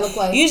look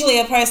like? Usually,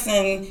 a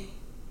person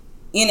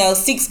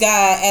seeks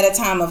God at a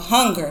time of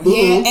hunger.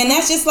 And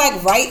that's just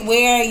like right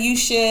where you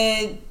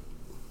should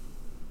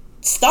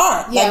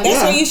start. Like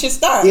that's where you should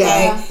start.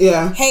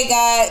 Hey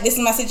God, this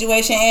is my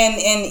situation,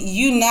 and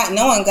you not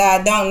knowing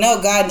God don't know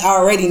God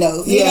already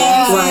knows. You know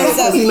what I'm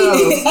saying? So, he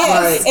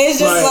knows. It's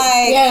just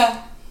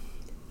like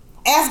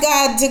ask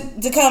God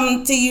to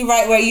come to you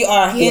right where you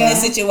are in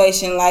this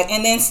situation, like,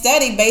 and then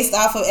study based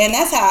off of, and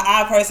that's how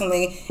I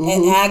personally,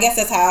 and I guess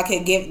that's how I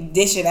could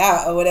dish it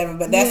out or whatever,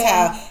 but that's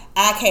how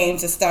I came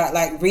to start,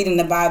 like, reading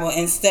the Bible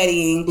and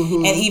studying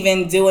and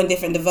even doing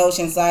different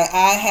devotions. Like,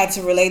 I had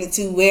to relate it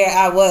to where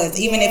I was,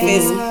 even if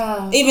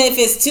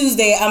it's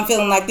Tuesday, I'm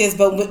feeling like this,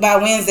 but by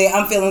Wednesday,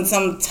 I'm feeling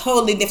some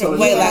totally different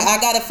way. Like,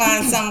 I got to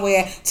find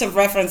somewhere to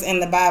reference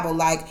in the Bible,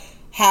 like,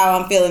 how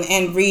I'm feeling,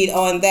 and read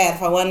on that.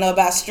 If I want to know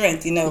about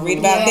strength, read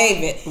about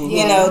David,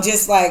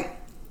 just like,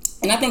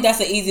 and I think that's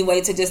an easy way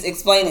to just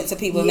explain it to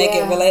people, make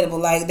it relatable.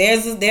 Like,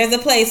 there's a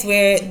place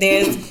where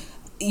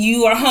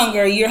you're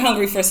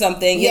hungry for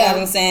something, you know what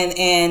I'm saying,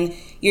 and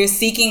you're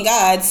seeking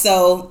God,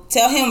 so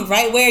tell him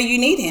right where you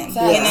need him,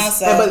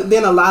 But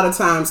then a lot of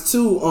times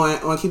too,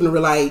 on keeping it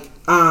real, like,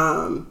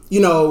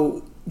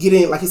 get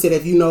in, like you said,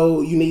 if you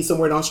need some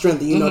word on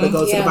strength, to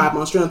go to the Bible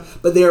on strength.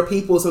 But there are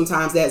people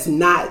sometimes that's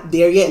not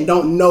there yet and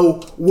don't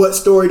know what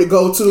story to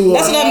go to.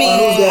 That's what I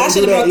mean. I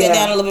should have broke that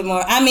down a little bit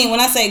more. I mean, when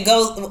I say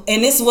go,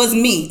 and this was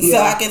me, so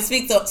I can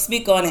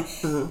speak on it.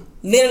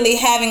 Literally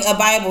having a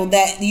Bible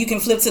that you can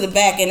flip to the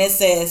back and it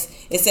says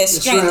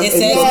strength, it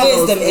says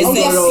wisdom, it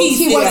says peace.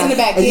 He was in the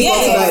back.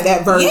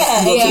 That verse.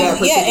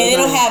 And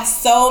it'll have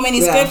so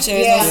many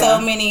scriptures and so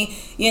many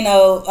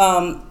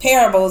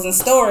parables and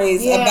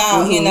stories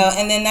about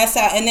and then that's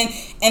how, and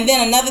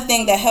then another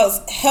thing that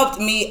helped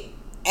me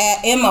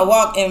in my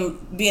walk and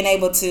being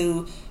able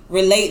to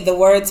relate the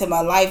word to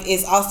my life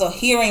is also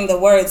hearing the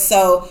word.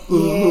 So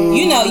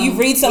you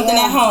read something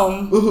at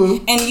home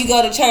and you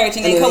go to church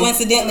and then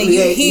coincidentally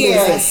you hear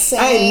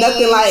ain't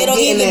nothing like it'll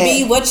either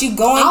be what you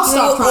going I'll through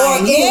start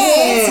crying. or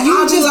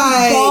you just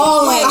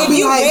bawling. If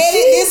you read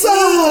it this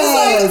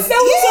week,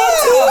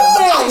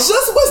 I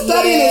just was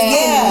studying this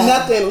getting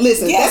nothing.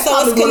 Listen, that's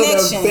probably one of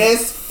the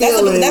best feelings.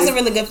 That's a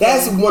really good feeling.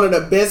 That's one of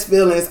the best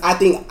feelings I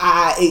think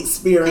I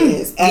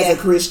experienced as a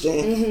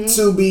Christian,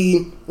 to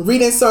be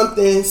reading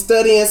something,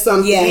 studying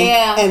something,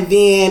 and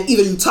then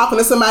either you talking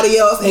to somebody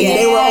else and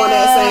they were on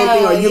that same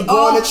thing, or you're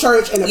going to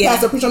church and the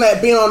pastor preaching on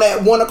that, being on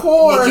that one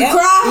accord. You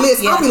cry.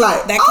 Listen, I'll be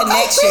like, that okay,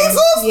 connection.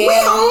 Jesus, we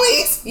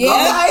homies.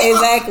 Yeah,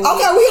 exactly.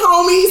 Okay, we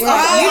homies.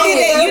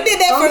 Right. You did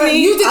that for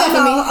me. You did that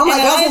for me. I'm like,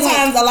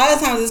 a lot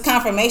of times it's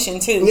confirmation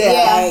too.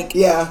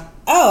 Yeah.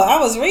 Oh, I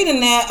was reading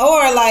that,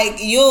 or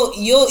like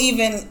you'll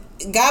even,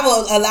 God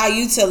will allow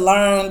you to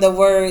learn the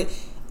word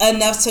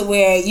enough to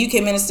where you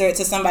can minister it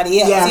to somebody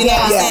else. You know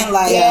what I'm saying?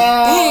 Like,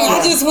 dang,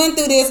 I just went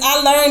through this.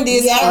 I learned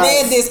this. I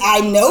read this.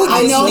 I know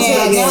this now.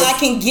 Now I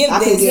can give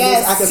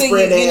this. I can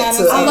spread that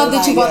too. I love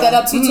that you brought that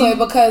up too, Toy,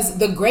 because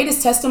the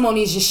greatest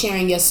testimony is just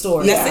sharing your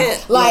story.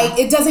 That's it. Like,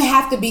 it doesn't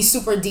have to be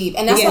super deep.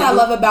 And that's what I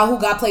love about who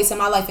God placed in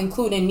my life,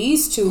 including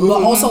these two,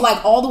 but also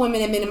like all the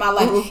women and men in my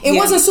life. It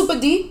wasn't super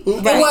deep.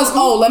 It was,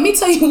 let me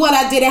tell you what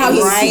I did and how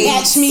he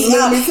snatched me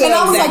up. And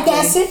I was like,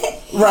 that's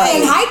it. Right.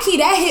 And high key,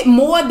 that hit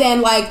more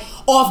than like,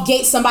 off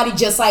gate somebody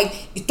just like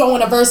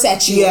throwing a verse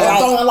at you Yeah. or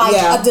throwing like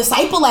a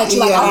disciple at you.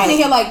 Like Yeah. I want to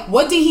hear like,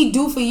 what did he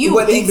do for you?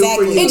 What did he do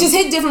for you? It just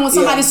hit different when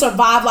somebody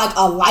survived like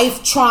a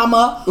life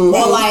trauma or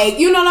like,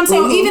 you know what I'm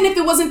saying? Or even if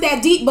it wasn't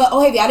that deep, but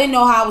hey, I didn't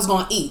know how I was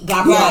going to eat.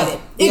 God provided.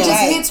 It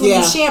just hits when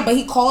you share, but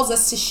he calls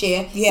us to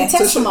share the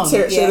testimony.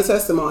 Share the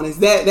testimonies.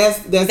 That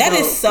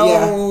is so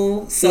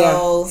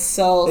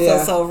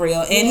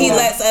real. And he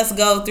lets us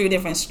go through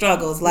different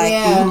struggles. Like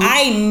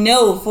I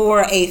know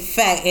for a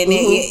fact, and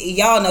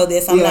y'all know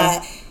this,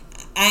 I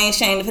ain't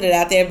ashamed to put it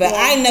out there, but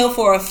I know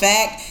for a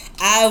fact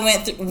I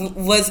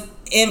was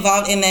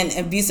involved in an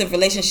abusive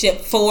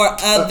relationship for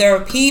other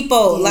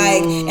people.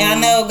 Like, and I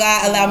know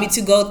God allowed me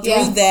to go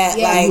through that.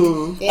 Like,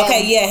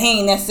 okay, he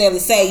ain't necessarily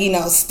say,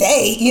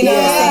 stay, you know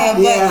what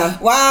I'm saying?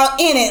 But while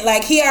in it,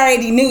 like he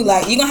already knew,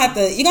 like you're gonna have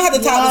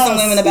to talk to some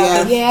women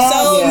about this.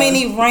 So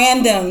many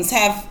randoms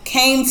have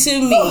came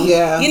to me.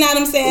 You know what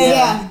I'm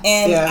saying?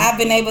 And I've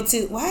been able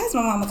to, why is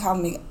my mama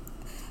calling me?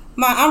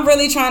 I'm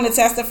really trying to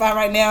testify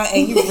right now,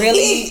 and you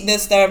really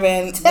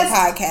disturbing the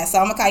podcast. So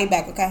I'm gonna call you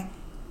back, okay?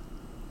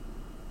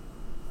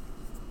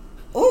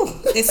 Ooh,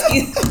 excuse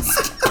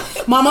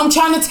me. Mom, I'm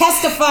trying to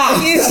testify.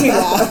 Excuse me, y'all.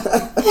 I'm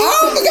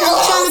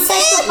trying to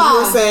testify. You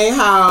were saying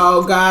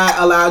how God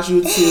allowed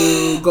you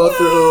to go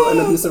through an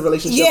abusive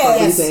relationship for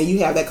a reason. You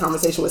have that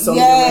conversation with so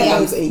many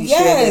randoms, and you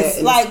share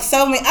that. Like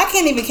so many. I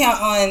can't even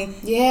count on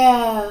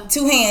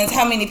 2 hands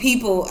how many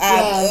people.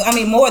 I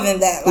mean, more than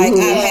that. Like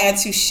I've had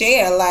to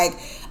share. Like.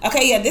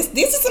 Okay, these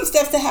are some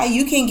steps to how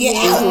you can get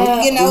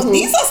out. You know,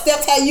 these are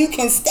steps how you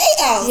can stay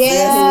out. You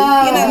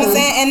know what I'm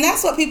saying? And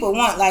that's what people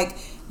want, like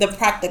the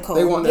practical.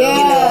 They want you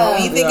know,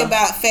 when you think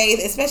about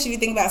faith, especially if you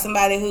think about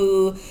somebody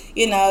who,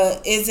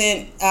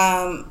 isn't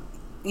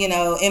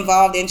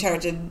involved in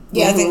church or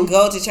doesn't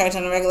go to church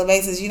on a regular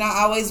basis, you don't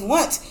always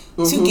want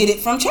to get it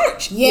from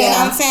church. You know what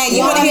I'm saying? You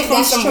want to hear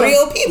from some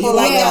real people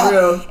like that.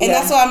 And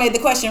that's why I made the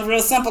question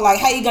real simple. Like,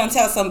 how you gonna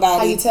tell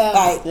somebody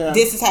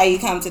this is how you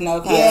come to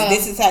know Christ?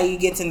 This is how you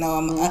get to know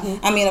him.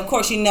 I mean, of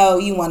course, you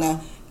want to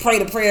pray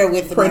the prayer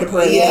with them.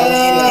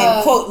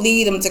 And quote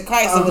lead them to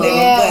Christ or whatever.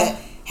 But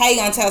how you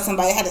gonna tell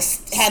somebody how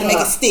to make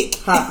it stick?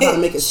 How to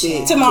make it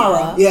stick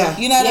tomorrow?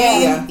 You know what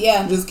I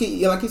mean? Just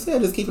keep, like you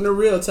said, just keeping it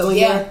real, telling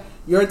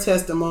your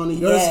testimony,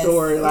 your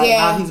story, like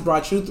how he's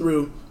brought you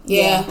through,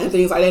 and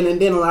things like that.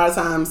 And then a lot of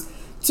times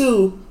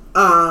too,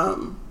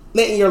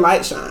 letting your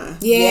light shine.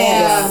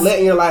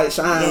 Letting your light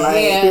shine.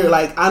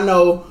 Like I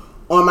know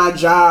on my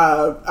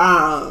job,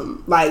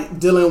 like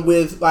dealing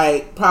with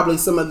like probably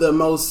some of the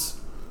most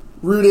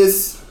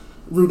rudest,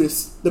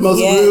 the most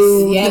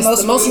rude,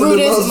 the most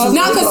rudest. No,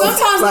 because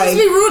sometimes they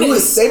be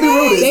rudest. They be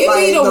rudest. They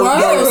be the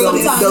worst.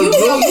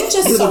 Sometimes you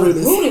just so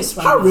rudest.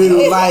 How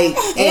rude,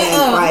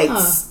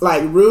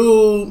 like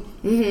rude.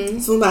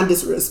 Sometimes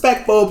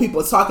disrespectful.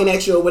 People talking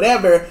at you or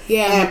whatever.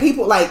 And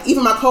people like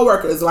even my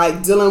coworkers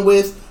like dealing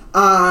with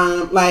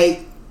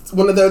like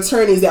one of the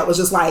attorneys that was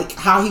just like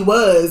how he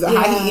was or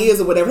how he is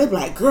or whatever. They'd be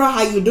like, "Girl,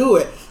 how you do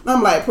it?" And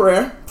I'm like,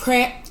 prayer.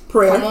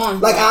 Come on,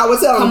 like I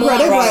would tell them prayer.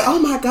 They were like, "Oh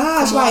my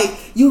gosh, like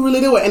you really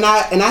do it." And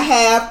I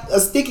have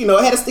a sticky note.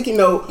 I had a sticky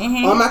note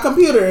on my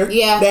computer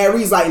that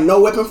reads like, "No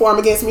weapon formed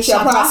against me shall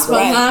prosper."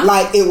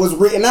 Like it was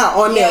written out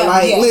on there.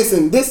 Like,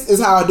 listen, this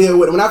is how I deal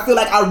with it. When I feel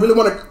like I really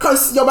want to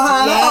curse your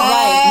behind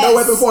out, no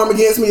weapon formed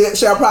against me that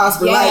shall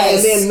prosper. Like,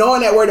 and then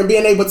knowing that word and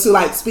being able to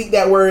like speak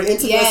that word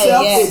into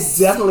yourself, it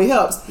definitely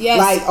helps.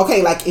 Like,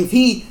 okay, like if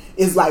he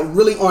is like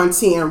really on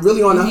 10,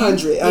 really on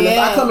 100, and if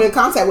I come in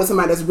contact with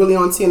somebody that's really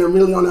on 10 and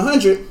really on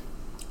 100.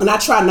 And I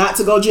try not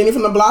to go Jenny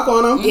from the block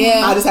on them.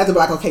 I just have to be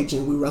like, okay,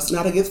 Jen, we wrestle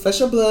not against flesh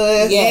or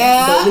blood.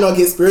 But,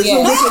 against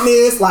spiritual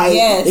wickedness. Like,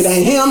 it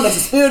ain't him. That's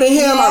the spirit in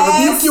him.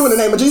 I rebuke you in the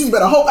name of Jesus. You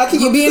better hope I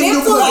keep rebuking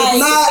you. Because if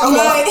not, I'm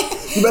like,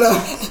 you better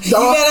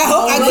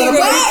hope I keep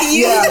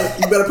rebuking you.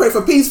 You better pray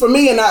for peace for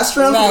me and not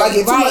strength. If I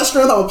get too much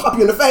strength, I will pop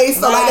you in the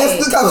face. So, like, that's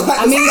the kind of like,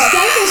 I mean,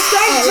 strength is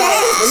strength,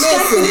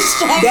 James.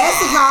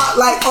 That's how,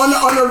 like, on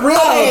the real,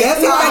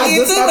 that's how I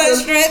just have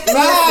to,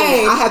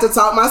 I had to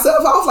talk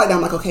myself off like that.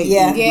 I'm like, okay,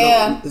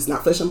 it's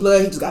not flesh and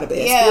blood. He just got a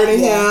bad spirit in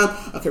him.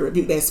 Okay,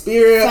 rebuke that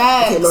spirit.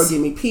 Okay, Lord,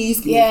 give me peace.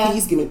 Give me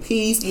peace. Give me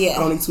peace. I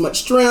don't need too much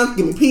strength.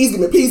 Give me peace. Give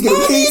me peace. Give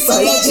me peace.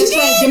 Like,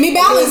 give me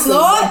balance,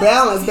 Lord.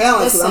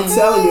 Balance. I'm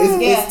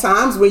telling you, it's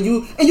times where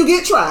you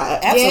get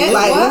tried. Absolutely.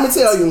 Like, let me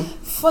tell you.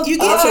 You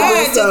get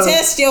tried to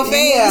test your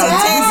faith. To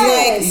test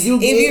like if you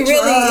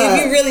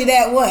really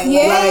that one. Like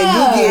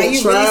you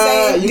get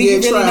tried. You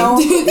get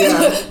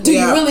tried. Do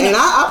you really? And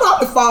I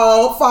probably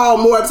fall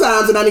more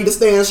times than I need to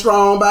stand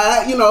strong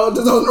by.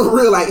 Just on the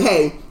real, like,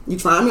 hey, you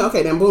trying me?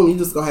 Okay, then boom, you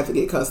just gonna have to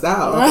get cussed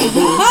out. Okay,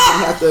 boom, you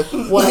have to.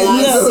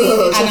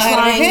 I know how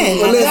to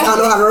repent. I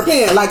know how to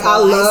repent. Like I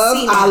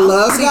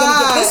love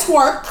God. This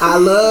work. I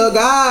love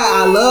God.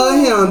 I love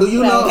Him. Do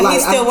you know? Like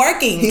he's still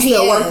working. He's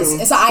still working.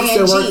 It's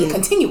an ing,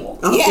 continual.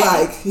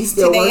 Like he's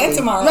still today working. And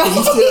tomorrow.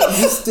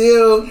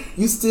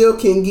 You still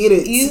can get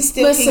it. You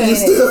still can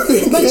get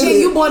it. But Jen,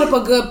 you brought up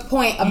a good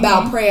point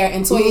about prayer,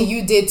 and Toya,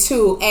 you did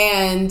too,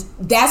 and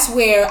that's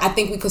where I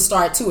think we could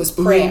start too is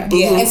prayer.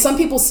 And some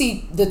people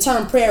see the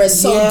term prayer prayer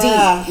is so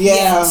deep.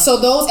 Yeah. So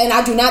those, and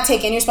I do not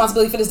take any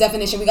responsibility for this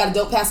definition. We got a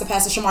dope pastor,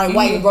 Pastor Shamari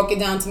White, who broke it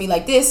down to me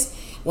like this.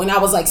 When I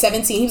was like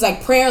 17, he was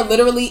like, prayer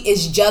literally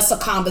is just a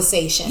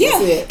conversation. Yeah.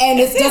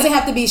 And it doesn't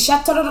have to be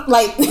shut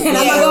like, and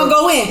I'm not going to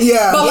go in.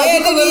 Yeah. But like, you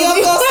can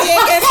literally,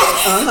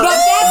 but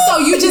that's so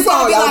you just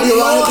got to be like,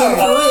 Lord.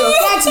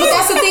 But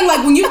that's the thing,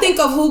 like when you think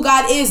of who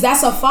God is,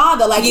 that's a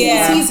father. Like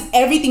he's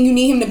everything you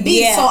need him to be.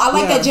 Yeah. So I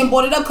like that Jim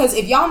brought it up, because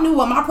if y'all knew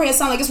what my prayers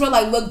sound like, it's real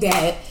like, look,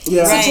 Dad,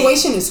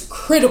 situation is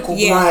critical.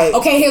 Yeah. Right.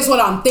 Okay, here's what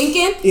I'm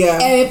thinking. Yeah.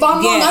 And if I'm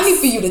wrong, I need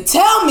for you to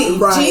tell me.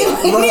 Right. G,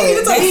 I need you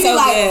to tell me, so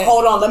like, good.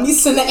 hold on, let me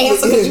send the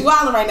answer because you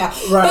wilding right now.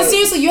 Right. But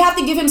seriously, you have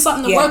to give him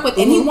something to work with,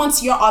 and he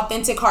wants your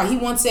authentic heart. He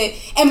wants it,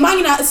 and mind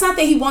you, it's not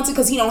that he wants it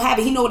because he don't have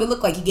it. He know what it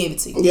looked like. He gave it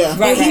to you. Yeah.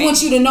 But he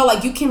wants you to know,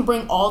 like, you can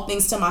bring all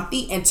things to my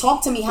feet and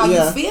talk to me how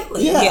you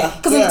feeling. Yeah.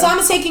 Because in the time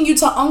it's taking you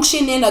to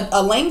unction in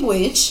a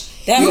language,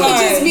 That you part.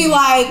 could just be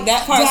like,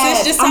 That part.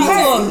 Dad, Just talk to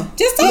him.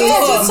 Just talk to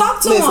him. Just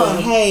talk to Listen,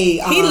 him. hey,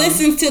 He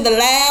listens to the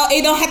loud.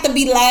 It don't have to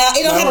be loud.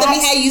 It don't have to be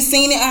Right. how you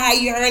seen it or how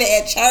you heard it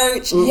at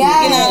church. Yes.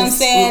 You know what I'm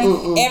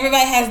saying?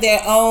 Everybody has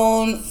their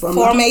own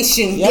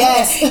formation.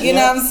 Yes. You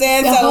know what I'm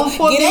saying? Their So own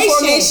formation. get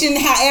information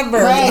however.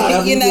 Right.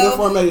 However You you get know?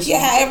 information. Yeah,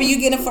 however you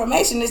get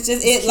information. It's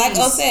just it like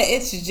I said,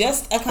 it's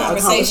just a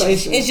conversation.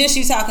 It's just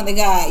you talking to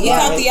God. You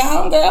talk to your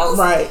homegirls.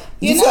 Right.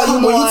 You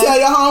When you tell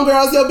your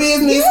homegirls your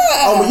business,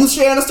 or when you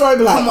sharing a story,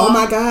 be like, oh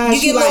my gosh,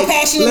 You get a little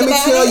passionate let me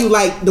about tell it. you,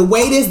 like, the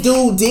way this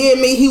dude did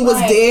me, he was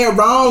dead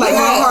wrong. Like, my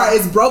heart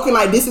is broken.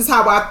 Like, this is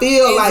how I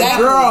feel. Like,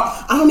 Exactly. girl,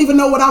 I don't even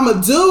know what I'm going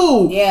to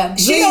do. Yeah.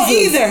 She don't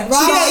Jesus. either.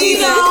 Right. She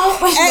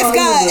don't either. Ask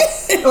God.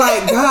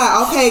 Like,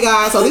 God, okay,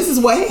 God, so this is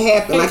what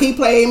happened. Like, he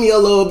played me a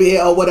little bit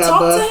or whatever.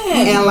 Talk to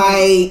him. And,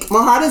 like,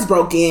 my heart is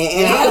broken.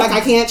 And I feel like I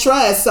can't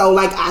trust. So,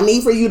 like, I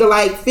need for you to,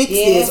 like, fix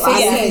this. Or I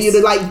need for you to,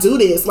 like, do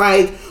this.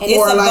 Like, It's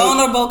or a like,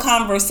 vulnerable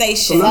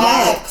conversation.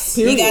 Relax.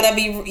 You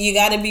Period.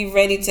 gotta be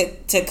ready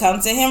to come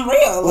to him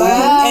real. Like,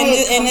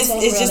 Right. and it's Come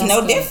to him just real,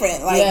 no that's good.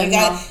 different. Like Yeah, you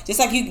got no. just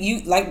like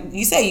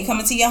you say, you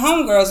coming to your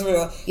homegirls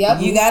real.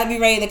 Yep. You gotta be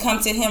ready to come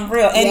to him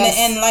real. And Yes.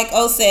 and like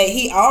O said,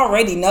 he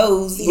already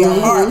knows your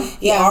heart.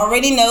 He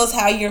already knows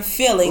how you're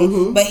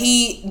feeling, but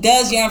he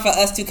does yearn for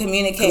us to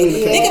communicate.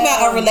 Think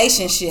about a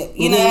relationship.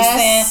 You know what I'm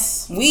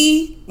Yes. saying?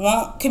 We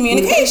want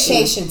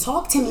communication.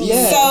 Talk to me.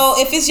 Yeah. So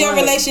if it's your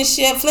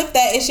relationship, flip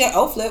that. It's your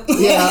flip.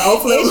 Yeah,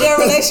 flip. It's your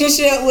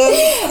relationship with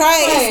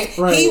Christ.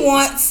 Right. He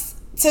wants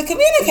to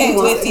communicate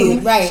with you,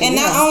 Right. And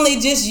not only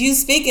just you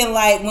speaking,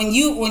 like when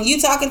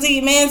you talking to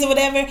your mans or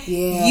whatever,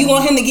 you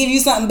want him to give you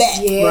something back.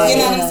 Yeah. Right. You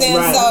know what I'm saying?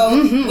 Right.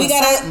 So we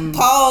gotta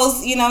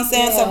pause. You know what I'm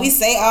saying? Yeah. So we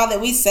say all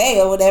that we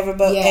say or whatever,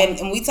 but Yeah.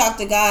 and we talk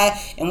to God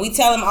and we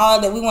tell him all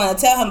that we want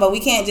to tell him, but we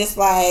can't just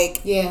like.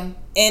 Yeah.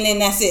 And then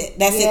that's it.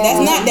 That's it. Yeah. That's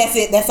not. That's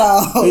it. That's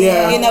all.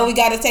 Yeah. You know, we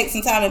got to take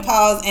some time and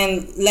pause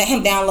and let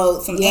him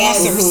download some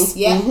answers.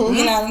 Yeah.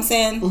 You know what I'm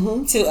saying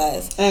to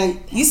us. And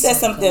You said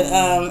something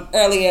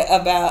earlier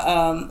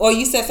about, or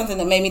you said something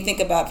that made me think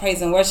about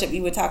praise and worship.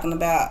 You were talking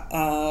about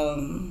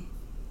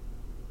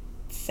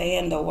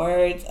saying the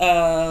words.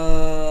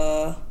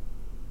 I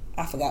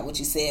forgot what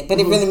you said, but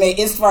it really made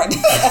it sparked.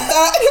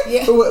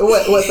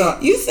 what's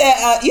up? You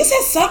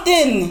said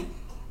something.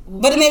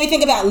 But it made me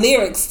think about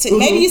lyrics too.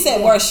 Maybe you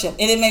said worship,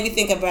 and it made me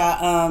think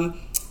about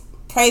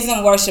praise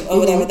and worship or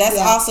whatever. That's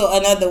also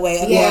another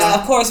way.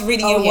 Of course,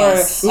 reading your word.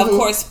 Of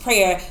course,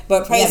 prayer.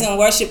 But praise and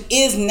worship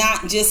is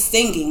not just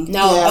singing.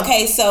 No. Yeah.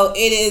 Okay, so it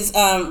is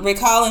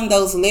recalling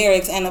those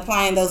lyrics and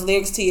applying those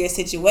lyrics to your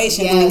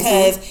situation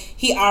because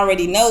he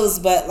already knows.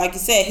 But like you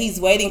said, he's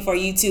waiting for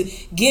you to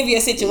give your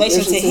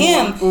situation to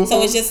him.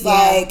 So it's just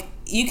like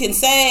you can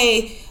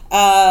say.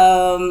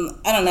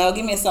 I don't know.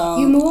 Give me a song.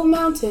 You move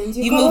mountains.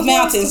 You move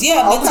mountains,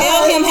 yeah. But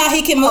tell him how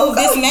he can move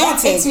this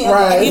mountain.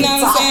 Right. You know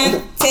what I'm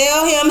saying?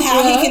 Tell him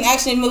how he can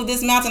actually move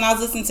this mountain. I was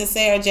listening to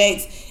Sarah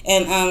Jakes,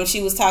 and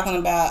she was talking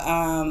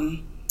about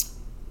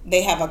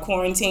they have a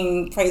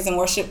quarantine praise and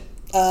worship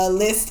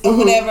list or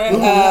whatever.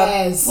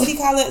 Yes. What do you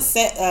call it?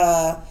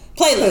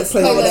 Playlist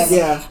or whatever.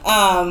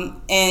 Yeah.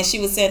 And she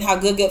was saying how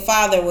Good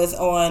Father was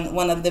on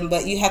one of them,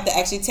 but you have to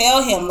actually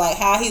tell him like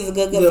how he's a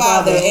good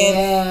father.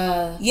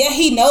 And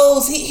he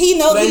knows he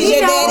knows he's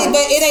your daddy,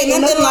 but it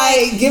ain't nothing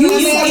like giving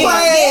him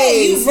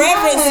praise. you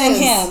reverencing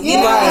him. You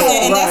know what I'm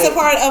saying? And that's a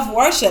part of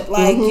worship.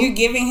 Like you're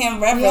giving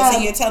him reverence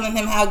and you're telling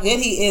him how good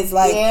he is.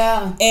 Like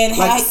and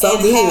how like so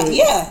and good.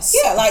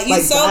 How, like you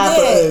like so died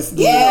good. For us,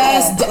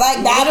 Yes.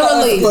 Like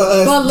Literally. for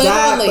us, But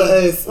died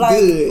literally. for us, Like,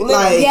 good.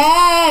 Like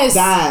Yes.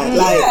 died,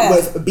 like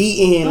was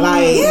beaten,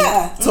 like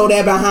tore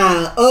that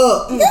behind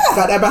up,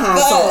 got that behind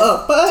so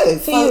up for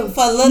us.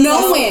 For little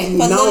Knowing.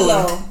 for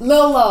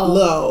Lilo.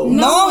 Low.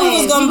 Knowing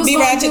he was gonna be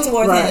ratchet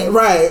towards him.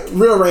 Right,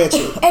 real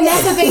ratchet. And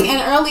that's the thing.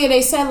 And earlier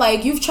they said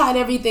like you've tried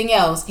everything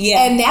else.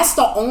 Yeah. And that's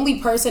the only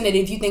person that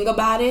if you think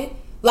about it,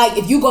 Like,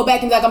 if you go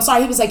back and be like, I'm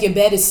sorry, he was like, your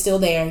bed is still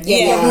there.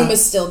 Yeah. Your room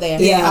is still there.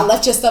 Yeah. I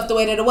left your stuff the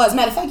way that it was.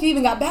 Matter of fact, you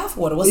even got bath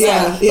water. What's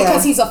that?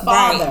 Because he's a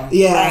father. Right.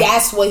 Yeah.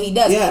 That's what he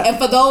does. Yeah. And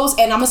for those,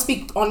 and I'm going to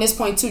speak on this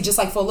point too, just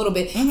like for a little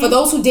bit, for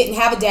those who didn't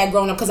have a dad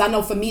growing up, because I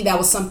know for me that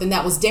was something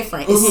that was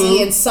different. Is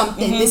seeing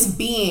something, this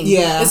being,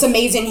 this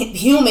amazing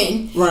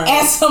human,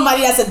 as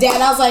somebody that's a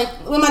dad. I was like,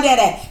 where my dad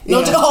at?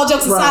 No, all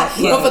jokes aside.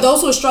 But for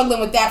those who are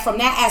struggling with that, from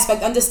that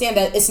aspect, understand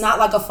that it's not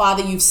like a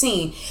father you've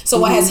seen. So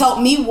what has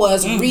helped me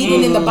was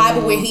reading in the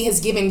Bible where he has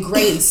given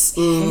grace,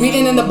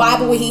 reading in the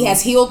Bible where he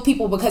has healed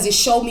people, because it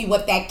showed me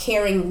what that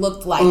caring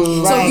looked like.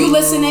 So if you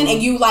listening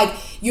and you like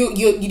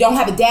you don't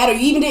have a dad, or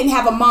you even didn't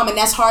have a mom, and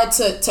that's hard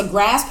to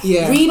grasp,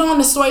 read on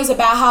the stories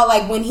about how,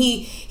 like, when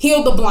he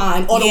healed the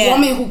blind, or the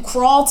woman who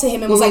crawled to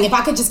him and was like, if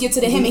I could just get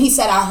to the him, and he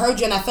said, I heard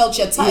you and I felt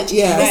your touch.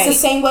 It's the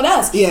same with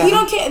us. He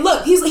don't care.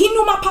 Look, he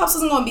knew my pops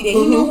wasn't going to be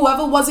there. He knew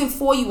whoever wasn't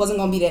for you wasn't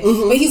going to be there.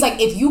 But he's like,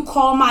 if you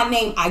call my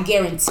name, I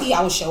guarantee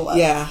I will show up.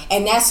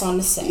 And that's on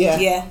the set. That's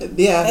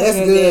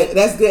good.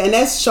 That's good. And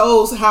that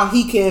shows how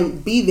he can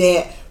be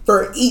that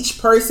for each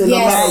person, no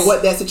matter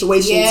what that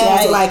situation is.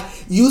 So, like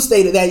you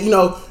stated that,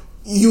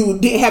 you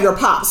didn't have your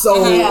pop,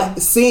 so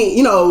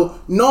seeing,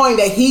 knowing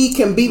that he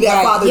can be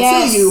that father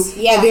to you,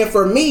 and then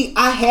for me,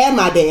 I had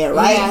my dad,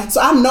 right?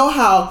 So I know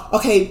how,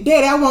 okay,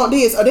 Daddy, I want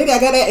this, or Daddy, I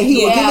got that, and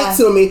he will give it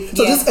to me.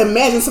 So just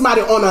imagine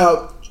somebody on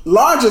a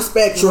larger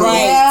spectrum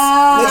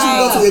that you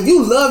go to. If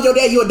you love your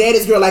dad, you're a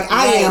daddy's girl, like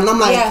I am, and I'm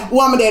like,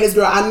 well, I'm a daddy's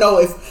girl. I know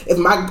if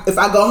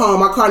I go home,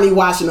 my car need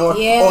washing, or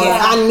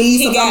I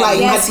need something, I'm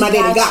like, my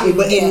daddy got me.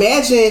 But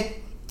imagine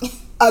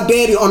a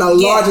daddy on a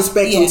larger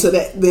spectrum to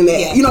that than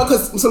that.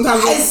 Because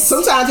sometimes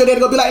your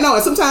daddy gonna be like no,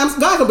 and sometimes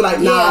God gonna be like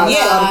nah. You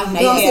know what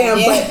I'm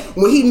saying? But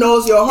when he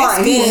knows your heart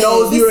and he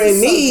knows you're in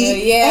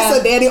need, that's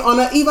a daddy on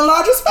an even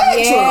larger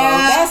spectrum.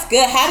 That's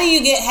good.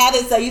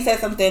 So you said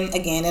something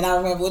again, and I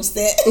remember what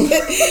you said.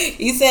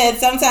 You said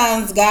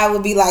sometimes God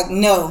would be like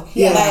no.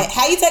 Like,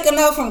 how you take a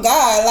no from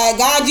God? Like,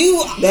 God, you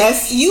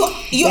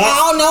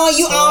all knowing,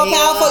 you all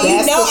powerful. You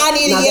know I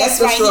need a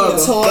yes right here.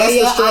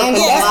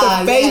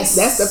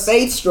 That's the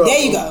faith struggle. There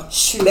you go.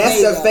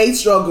 That's the faith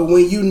struggle,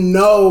 when you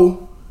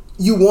know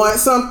you want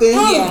something,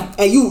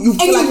 and you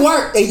feel like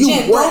work, and you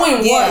work,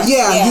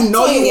 you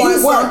know you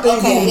want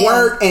something, you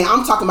work, and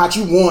I'm talking about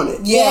you want it,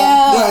 and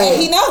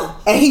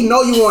he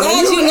know you want it.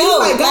 God, you know,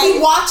 like, God, he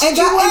watched and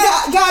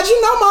God,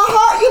 you know my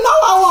heart, you know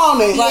I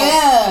want it,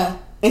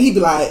 and he be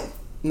like,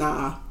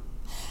 nah,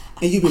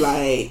 and you be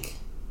like,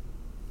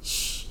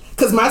 shh,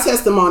 because my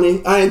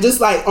testimony, and just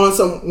like on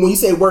some, when you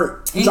say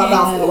work, drop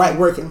off right,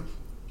 working,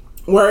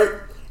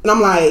 and I'm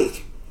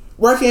like,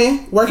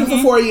 working for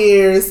 4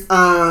 years,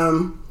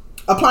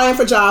 applying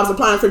for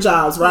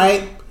jobs,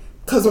 right?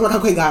 Because I'm like,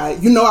 okay,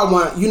 God, you know I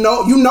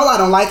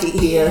don't like it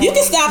here. You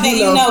can stop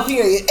at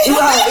period.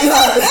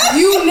 Right.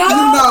 You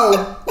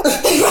know.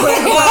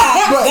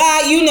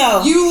 God, you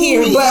know.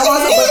 Period. But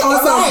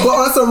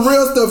on some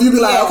real stuff, you be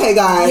like, okay,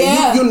 God,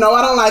 you know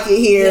I don't like it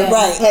here.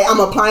 Right. Hey, I'm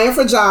applying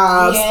for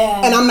jobs,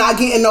 and I'm not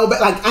getting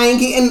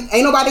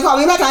ain't nobody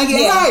calling me back. I ain't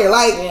getting hired.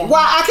 Like,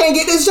 why I can't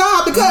get this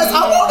job? Because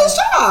I want this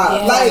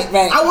job.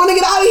 I want to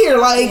get out of here.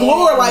 Like,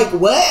 Lord, like,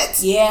 what?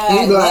 Yeah.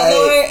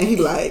 And he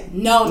be like,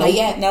 no, not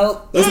yet.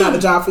 Nope. That's not the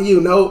job for you.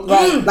 Nope.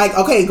 Right. Like,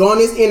 okay, go on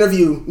this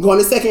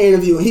second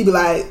interview, and he be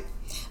like,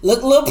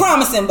 look a little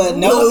promising, but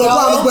no. Nope.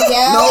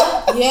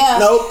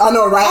 I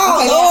know, right? Oh,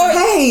 okay, Lord.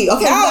 Hey,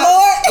 okay.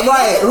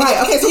 Lord. Right.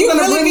 Okay, so you we're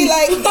gonna really bring be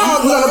like, we're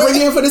gonna bring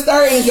you in for this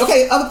third interview.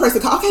 Okay, other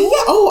person call. Okay,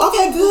 yeah. Oh,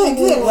 okay, good.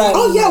 Right.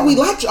 Oh, yeah, we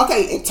liked you.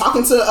 Okay, and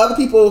talking to other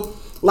people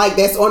like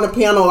that's on the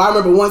panel. I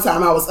remember one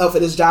time I was up for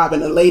this job,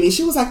 and the lady,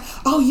 she was like,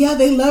 "Oh yeah,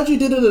 they loved you."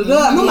 And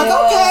I'm like,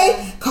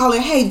 "Okay."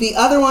 Calling, hey, the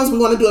other ones we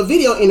want to do a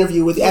video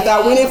interview with you. After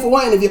I went in for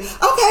one interview,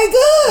 okay,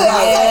 good.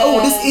 Okay,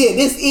 oh,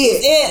 this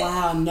it.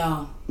 Wow,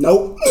 no.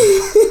 Nope.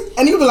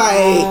 And you be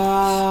like,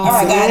 all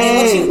right, God,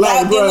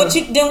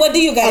 then what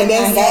do you got?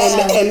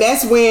 And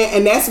that's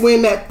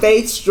when that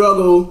faith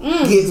struggle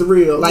gets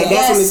real. Like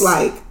that's when it's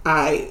like,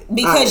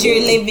 because you're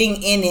living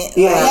in it.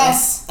 Yeah. Right?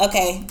 Yes.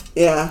 Okay.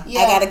 Yeah.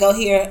 I gotta go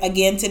here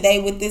again today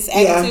with this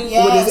attitude.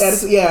 With this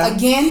attitude. Yeah.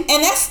 Again.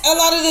 And that's a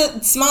lot of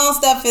the small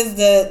stuff is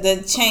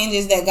the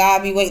changes that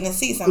God be waiting to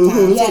see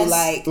sometimes too.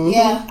 Like,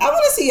 I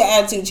want to see your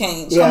attitude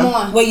change. Come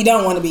on. Where you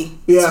don't want to be.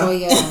 Yeah. So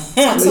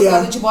I'm so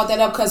glad that you brought that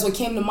up, because what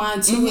came to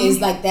mind too is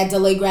like that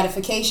delayed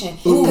gratification.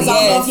 Because I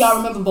don't know if y'all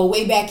remember, but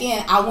way back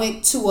in, I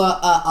went to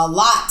a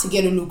lot to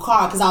get a new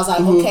car, because I was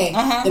like, okay,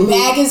 the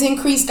bag is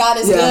increased, God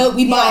is good,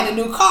 we buying a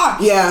new car.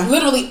 Yeah.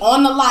 Literally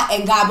on the lot,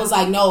 and God was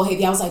like, no,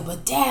 Havy. I was like,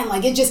 but Dad,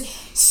 like it just.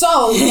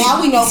 So now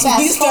we know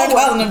fast you start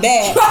forward. calling him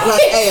Dad.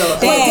 But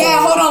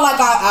Dad, hold on,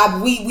 like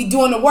we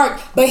doing the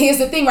work. But here's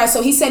the thing, right?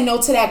 So he said no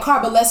to that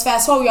car, but let's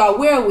fast forward, y'all.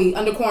 Where are we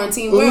under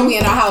quarantine? Where are we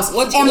in our house?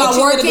 Am I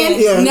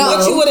working? No.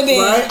 What you would have been?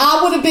 Right?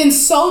 I would have been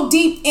so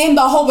deep in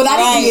the hole, but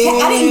I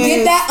didn't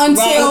get that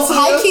until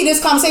high key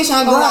this conversation.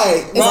 I go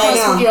it's right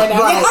now. I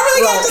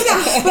really got this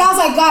now. But I was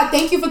like, God,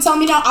 thank you for telling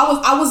me now.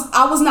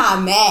 I was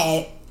not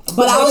mad.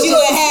 But I was you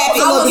were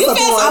happy. You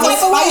felt some type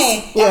of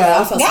way.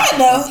 Yeah. God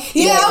knows.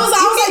 Yeah, I was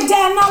like, like,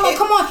 Dad, no, like,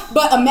 come on.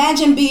 But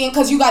imagine being,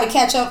 because you got to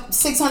catch up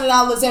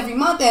 $600 every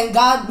month, and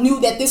God knew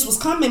that this was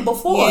coming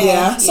before.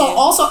 Yeah. So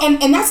also,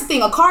 and that's the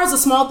thing, a car is a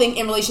small thing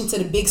in relation to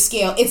the big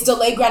scale. It's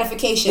delayed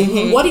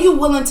gratification. What are you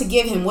willing to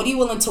give him? What are you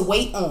willing to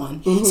wait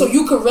on? So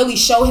you could really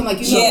show him, like,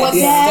 you know what,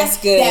 Dad? That's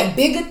good. That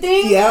bigger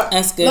thing? Yeah.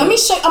 That's good. Let me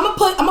show you. I'm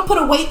gonna put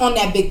a weight on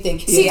that big thing.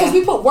 See, because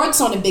we put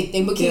works on the big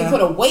thing, but can you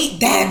put a weight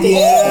that big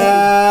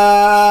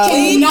thing?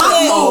 Can you not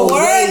put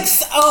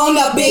works on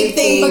the big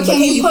thing? But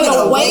can you put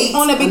a weight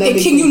on a big thing?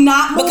 Can you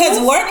not move? Because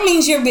work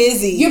means you're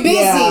busy. You're busy.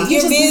 Yeah.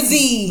 You're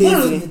busy.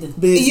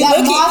 Busy. You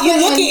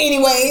look it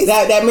anyways.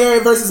 That Mary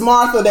versus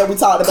Martha that we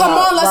talked about. Come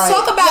on, let's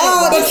talk about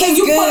it. But can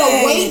you put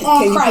a weight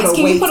on Christ?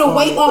 Can you put a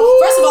weight on?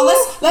 First of all,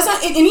 let's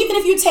not. And even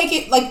if you take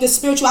it like the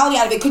spirituality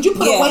out of it, could you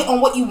put a weight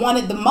on what you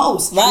wanted the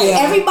most? Right. Yeah.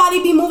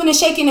 Everybody be moving and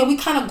shaking, and we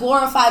kind of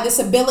glorify this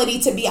ability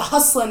to be a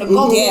hustler and a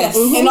go-getter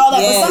and all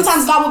that. But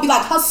sometimes God will be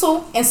like,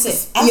 hustle and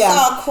sit. I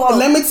saw a quote.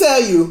 Let me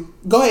tell you.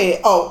 Go ahead.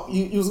 Oh,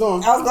 you was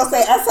going. I was gonna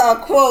say I saw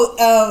a quote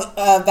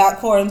about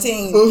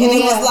quarantine, and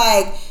it was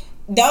like,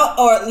 "Don't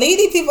or leave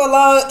these people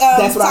alone."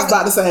 That's what I was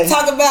about to say.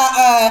 Talk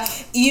about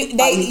you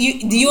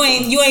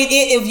ain't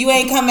it if you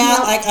ain't come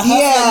out like a hustler.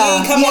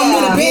 You ain't come out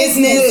with a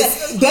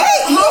business.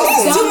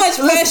 That's too much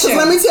pressure.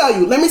 Let me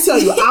tell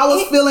you. I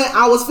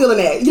was feeling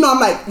that. You know, I'm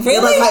like,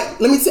 really? Like,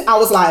 I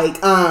was like,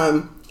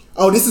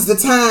 oh, this is the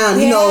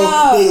time, you know,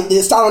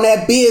 they start on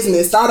that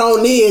business, start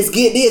on this,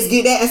 get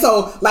that. And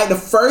so, like, the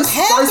first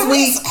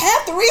week,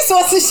 half the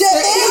resources shut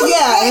down.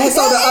 Yeah, and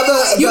so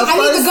I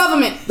need the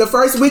government. The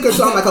first week or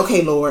so, I'm like,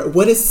 okay, Lord,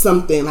 what is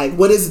something? Like,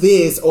 what is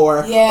this?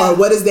 Or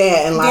what is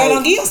that? And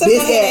like, this,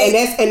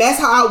 that. And that's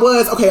how I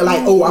was. Okay,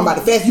 like, oh, I'm about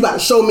to fast. You about to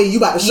show me.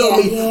 Let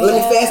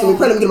me fast. Let me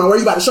pray. Let me get my word.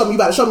 You about to show me.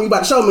 God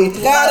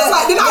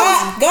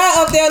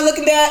up there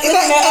looking down. And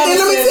then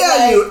let me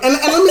tell you. And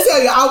let me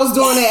tell you, I was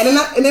doing that.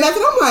 And then after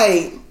that, I'm like,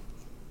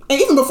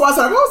 and even before I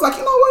started, I was like,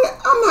 you know what?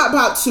 I'm not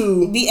about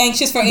to be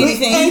anxious for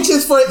anything.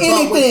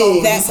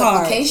 That's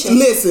hard.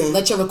 Listen.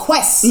 Let your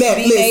requests be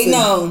made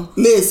known.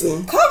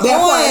 Listen. Come on.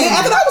 And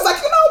after that, I was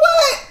like, you know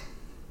what?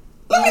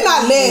 Let me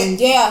not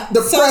let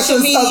the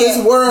pressures of this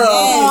world.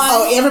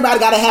 Oh, everybody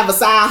got to have a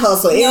side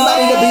hustle.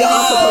 Everybody need to be an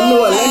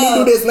entrepreneur. Let me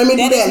do this. Let me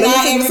do that. Let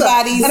me do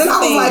this. And then I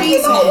was like,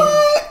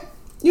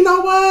 you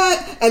know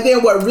what? And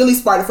then what really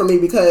sparked it for me,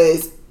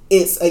 because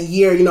it's a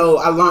year, you know,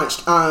 I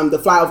launched the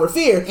Fly Over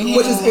Fear,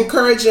 which is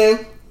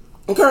encouraging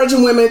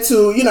women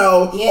to, you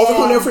know,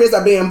 overcome their fears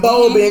by being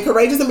bold, being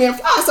courageous, and being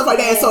fly, stuff like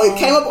that. And so it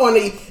came up on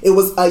it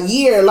was a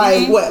year,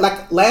 like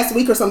like last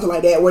week or something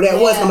like that, where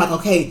that was. I'm like,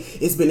 okay,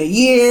 it's been a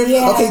year.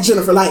 Okay,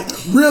 Jennifer, like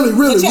really.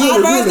 But I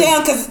wrote down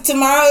because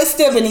tomorrow is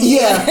still been a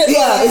year.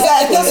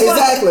 Exactly.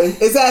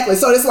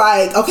 So it's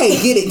like, okay,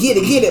 get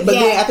it. But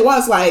then after a while,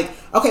 it's like,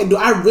 okay, do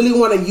I really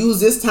want to use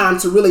this time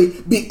to really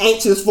be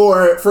anxious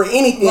for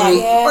anything,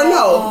 or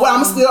no? Well,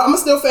 I'm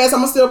still fast. I'm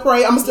gonna still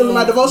pray. I'm gonna still do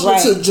my devotion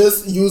to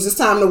just use this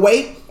time to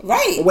wait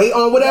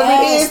on whatever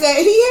it is that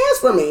He has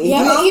for me. Yeah,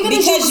 you know? even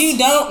because you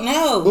don't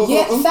know.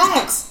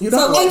 Facts.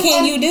 So what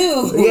can you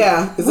do?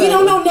 Yeah, exactly. We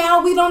don't know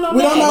now. We don't know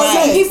now.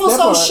 Right. People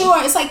so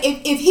sure. It's like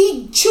if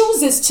He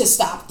chooses to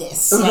stop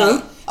this.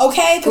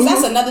 Okay, because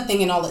that's another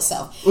thing in all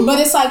itself. But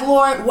it's like,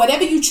 Lord,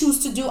 whatever you choose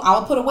to do,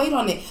 I'll put a weight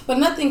on it. But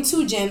nothing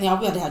too, Jen. I'll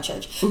be able to have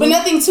church. But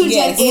nothing too,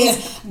 Jen,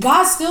 is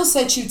God still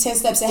set you 10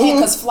 steps ahead,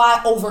 because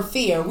fly over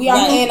fear. We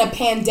are in a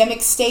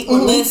pandemic state where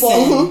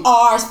people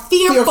are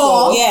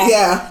fearful.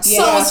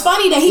 So it's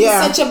funny that He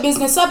set your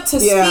business up to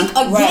speak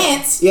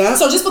against.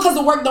 So just because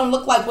the work don't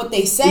look like what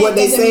they say, or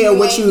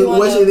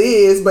what it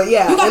is, but you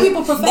got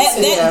people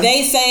professing that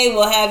they say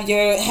will have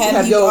your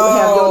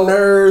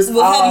nerves.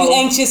 Will have you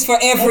anxious for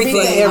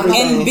everything.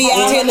 And be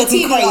out here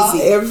looking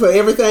crazy. For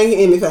everything,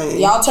 anything.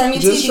 Y'all turn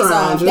your TVs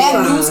off.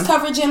 That news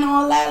coverage and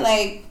all that,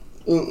 like.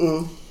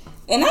 And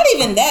not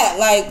even that,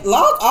 like,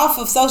 log off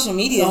of social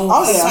media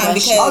all the time,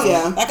 because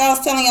like I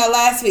was telling y'all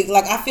last week,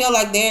 like, I feel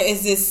like there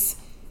is this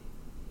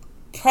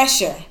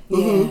pressure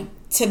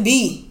to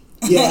be.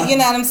 You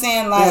know what I'm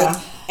saying? Like,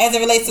 as it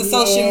relates to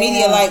social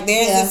media, like,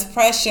 there's this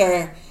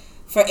pressure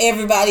for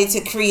everybody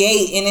to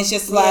create, and it's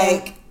just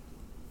like,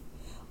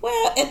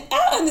 well,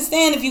 I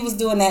understand if you was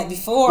doing that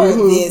before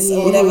this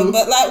or whatever,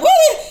 but like,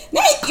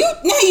 now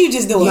you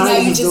just doing it. Now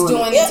you just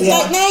doing it.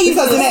 Like, now you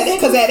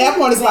because at that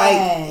point it's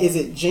like, is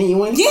it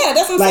genuine? Yeah,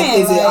 that's what I'm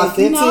saying. Is it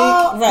authentic?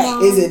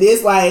 No. Is it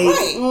this like?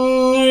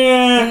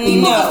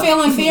 People are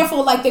feeling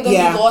fearful, like they're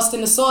gonna be lost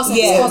in the sauce, and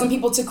it's causing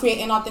people to create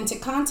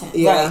inauthentic content.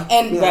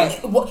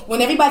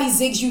 When everybody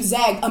zigs, you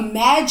zag.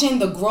 Imagine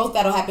the growth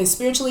that'll happen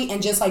spiritually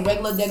and just like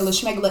regular,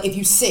 schmegula if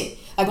you sit.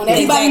 Like when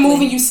everybody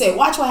moving, you sit.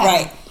 Watch what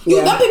happens.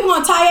 Them people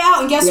gonna tire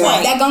out, and guess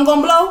what? That gun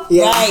gonna blow.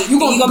 You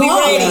gonna be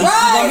ready.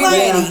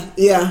 Right.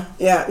 Yeah.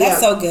 That's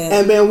so good.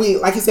 And then we,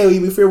 like you said,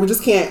 we fear. We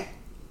just can't.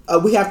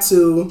 We have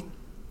to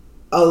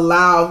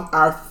allow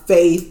our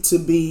faith to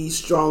be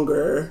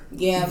stronger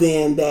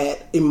than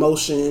that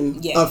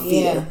emotion of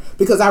fear.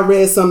 Because I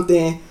read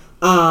something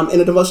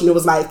in a devotion, it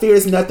was like, fear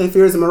is nothing.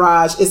 Fear is a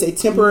mirage. It's a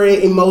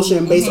temporary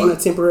emotion based on a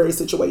temporary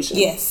situation.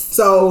 Yes.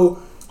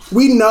 So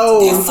We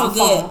know. That's so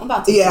good. I'm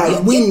about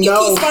to. We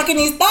know. You keep sparking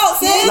these thoughts,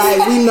 sis.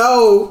 Like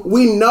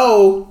we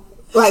know.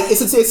 Like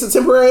it's a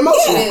temporary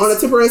emotion on a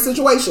temporary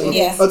situation.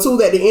 Yes. A tool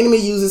that the enemy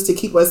uses to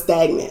keep us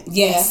stagnant.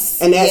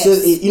 Yes. And that's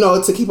just,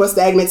 to keep us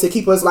stagnant, to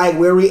keep us like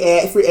where we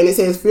at. And it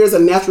says fear is a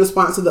natural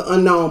response to the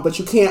unknown, but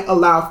you can't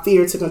allow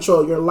fear to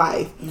control your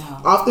life.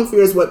 No. Often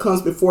fear is what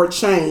comes before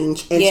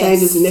change, and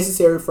change is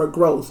necessary for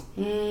growth.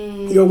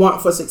 Your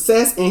want for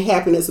success and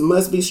happiness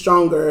must be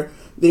stronger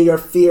than your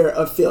fear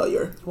of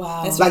failure.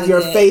 Wow. That's like really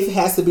your good. faith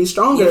has to be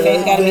stronger. Your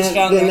faith got to be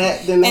stronger. Than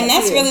that and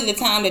that's fear. really the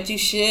time that you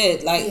should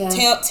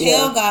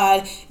tell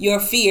God your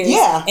fears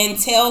and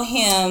tell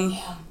him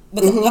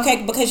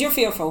because you're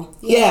fearful.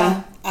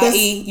 Yeah.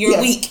 I.e.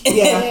 you're weak.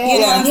 Yeah. You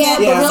know what I'm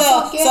saying?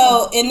 Yeah.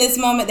 So in this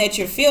moment that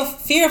you're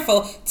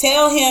fearful,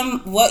 tell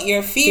him what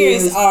your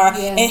fears are.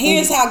 Yeah. And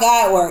here's how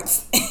God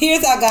works.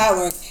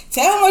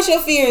 Tell him what your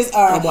fears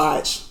are. And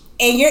watch.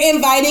 And you're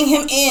inviting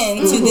him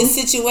into this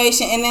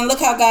situation, and then look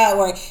how God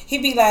works.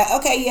 He'd be like,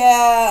 okay,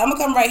 I'm gonna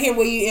come right here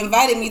where you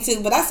invited me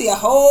to, but I see a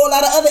whole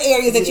lot of other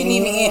areas that you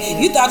need me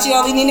in. You thought you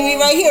only needed me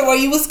right here where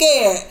you were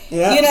scared.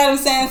 Yeah. You know what I'm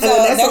saying? So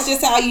that's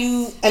just how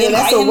you and then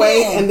that's a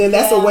way in. And then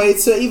that's a way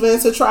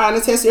to try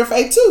and test your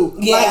faith too.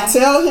 Yeah. Like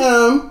tell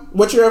him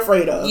what you're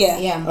afraid of.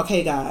 Yeah.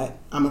 Okay, God,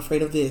 I'm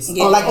afraid of this.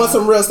 Yeah. Or like on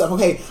some real stuff.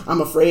 Okay,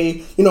 I'm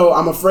afraid,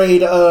 I'm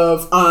afraid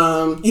of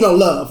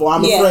love, or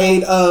I'm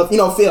afraid of,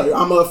 failure.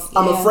 I'm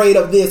afraid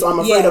of this, or I'm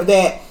afraid of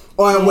that.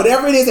 Or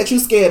whatever it is that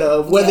you're scared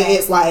of, whether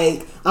it's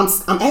like I'm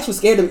actually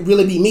scared to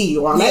really be me,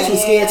 or I'm actually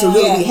scared to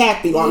really be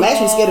happy, or I'm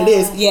actually scared of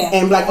this. Yeah.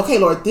 And like, okay,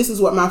 Lord, this is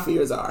what my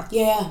fears are.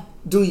 Yeah.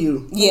 Do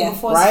you? Yeah.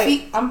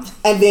 Right?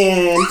 And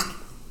then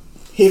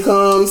here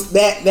comes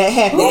that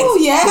happiness. Oh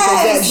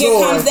yes. Here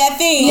comes that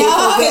thing.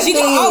 Because you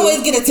can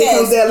always get a test. Here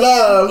comes that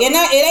love. It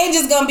ain't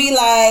just gonna be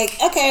like,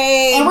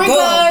 okay, and we're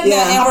good.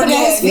 And we're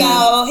good.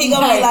 No, he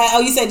gonna be like, oh,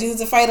 you said you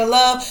was afraid of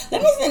love.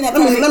 Let me send that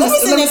perfect. Let me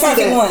send that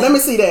perfect one. Let me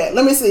see that.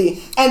 Let me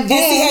see. And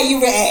then see how you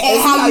react. And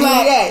how you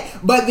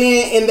react. But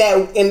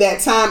then in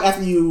that time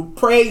after you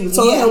pray, you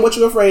told him what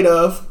you're afraid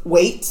of.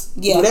 Wait.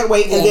 Do that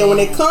wait. And then when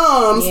it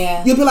comes,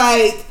 you'll be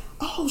like,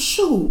 oh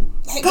shoot.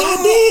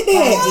 God did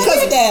that.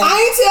 Because I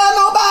ain't tell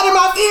nobody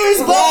my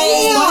fears but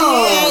him.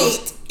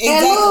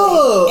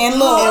 Exactly.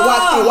 And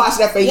watch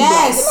that face.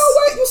 Yes. You know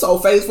what? You so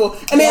faithful.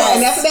 And then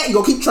and after that, you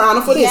go keep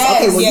trying for this. Yes.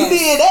 Okay, well you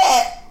did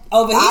that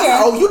over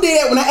here. You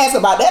did that when I asked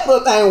about that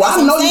little thing. Well, I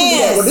know you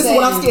did that. Well, this is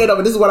what I'm scared of.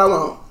 This is what I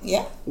want.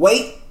 Yeah.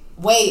 Wait.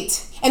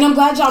 And I'm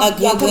glad y'all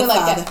put it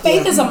like that.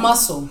 Faith is a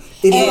muscle.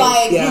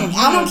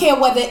 I don't care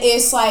whether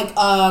it's like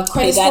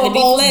credit score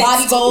goals,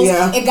 body goals.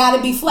 It got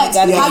to be flexed.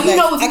 How you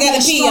know if you're getting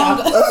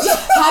stronger?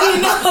 How do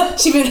you know?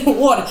 She been in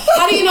water.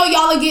 How do you know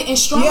y'all are getting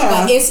stronger?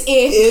 It's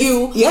if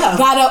you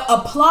gotta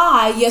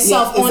apply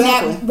yourself on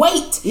that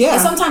weight.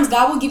 And sometimes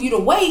God will give you the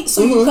weight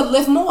so you could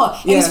lift more.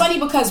 And it's funny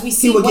because we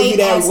see He will weight give you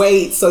that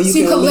weight so you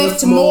can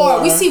lift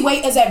more. We see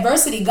weight as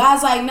adversity.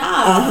 God's like,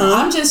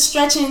 nah, I'm just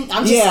stretching.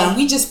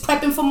 We just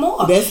prepping for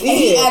more. That's and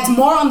He adds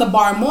more on the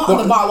bar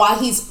while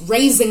He's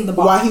raising the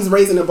bar. While He's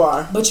raising the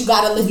bar. But you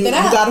gotta lift it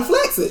up. You gotta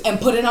flex it. And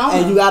put it on.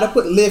 And you gotta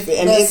lift it.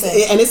 And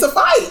it's a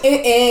fight.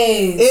 It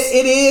is.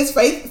 It is.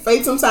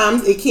 Faith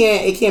sometimes it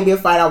can be a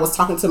fight. I was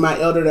talking to my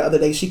elder the other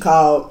day. She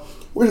called.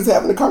 We're just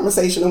having a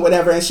conversation and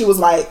whatever. And she was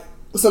like,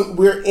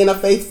 we're in a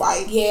faith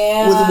fight.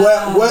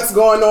 With what's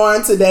going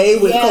on today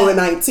with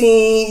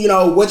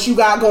COVID-19, what you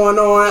got going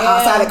on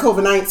outside of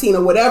COVID-19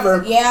 or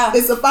whatever.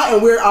 It's a fight,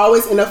 and we're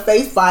always in a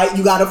faith fight.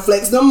 You gotta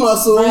flex the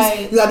muscles.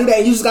 You gotta do that,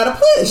 and you just gotta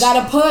push.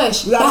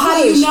 But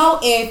how do you know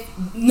if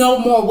no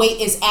more weight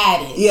is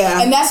added?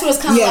 And that's what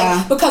it's kind of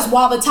like, because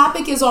while the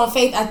topic is on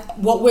faith,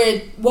 what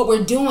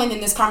we're doing in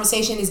this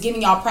conversation is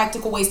giving y'all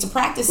practical ways to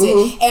practice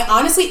it. And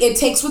honestly, it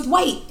takes with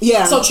weight.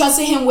 So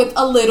trusting Him with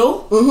a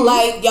little,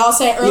 like y'all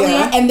said earlier.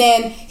 And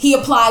then He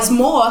applies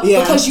more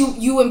because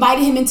you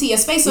invited Him into your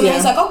space. So then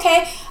He's like,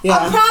 okay,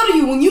 I'm proud of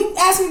you. When you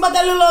asked me about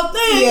that little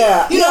thing,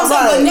 you know what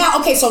I'm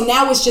saying? But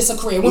now it's just a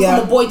career. It went from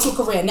a boy to a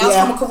career. Now it's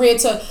from a career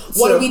to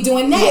what are we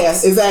doing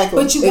next?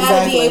 Exactly. But you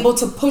gotta be able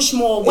to push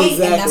more weight,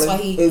 and that's why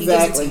He gives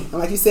it to you. And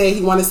like you said,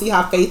 He want to see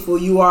how faithful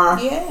you are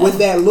with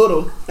that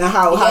little, and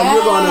how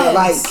you're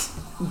gonna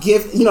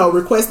give,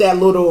 request that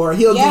little, or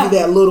He'll give you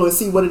that little and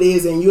see what it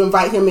is, and you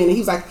invite Him in, and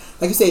He's like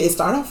you said, it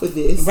start off with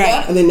this,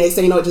 and then next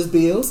thing you know, it just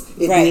builds,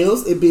 it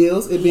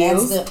builds,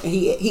 and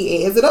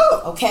he adds it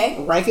up,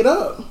 rank it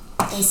up.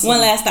 One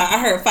last thought. I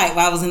heard fight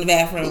while I was in the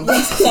bathroom.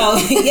 So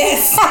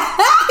yes,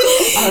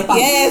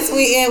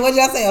 we. What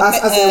y'all say? I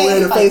said we're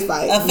in a faith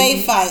fight. A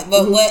faith fight,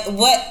 but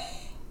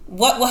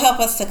what will help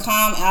us to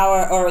calm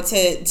or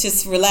to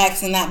just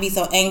relax and not be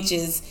so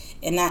anxious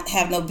and not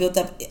have no built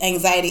up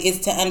anxiety is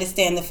to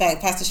understand the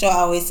fact. Pastor Shaw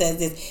always says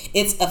this: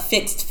 it's a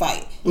fixed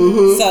fight.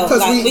 So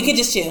we could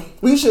just chill.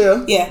 We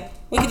chill. Yeah.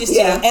 We can just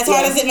chill. As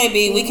hard as it may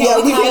be, we can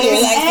really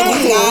relax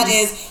because God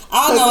is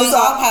all knowing,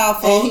 all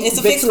powerful. It's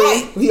a fixed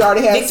fight. He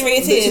already has victory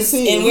is His,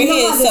 and we're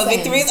His, so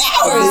victory is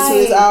ours.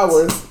 Victory is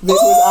ours.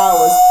 Victory is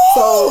ours.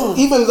 So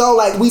even though,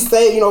 like we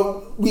say,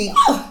 we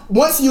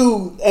once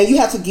you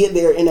have to get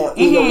there in that walk.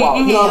 You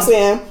know what I'm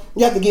saying?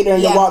 You have to get there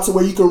in your walk to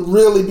where you can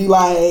really be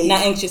like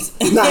not anxious.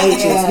 Not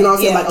anxious. You know what I'm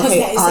saying? Like,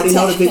 okay, I already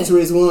know the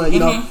victory is won. You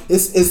know,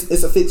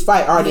 it's a fixed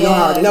fight. I already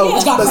know.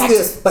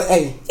 But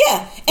hey.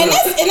 Yeah. And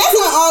that's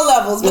on all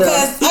levels,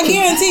 because I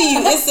guarantee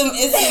you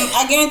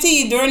I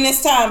guarantee you during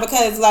this time,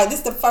 because like this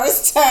is the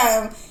first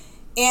time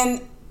in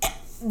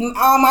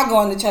all my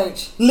going to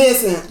church.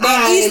 Listen,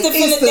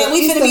 that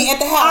we finna be at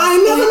the house. I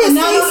never miss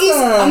Easter.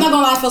 I'm not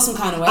gonna lie, I feel some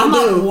kind of way. I'm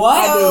like, what?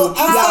 I do.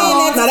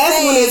 Now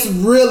that's when it's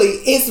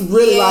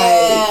really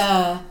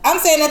like. I'm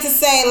saying that to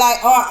say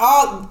like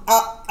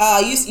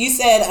you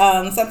said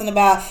something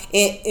about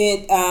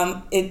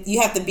it you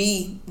have to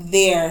be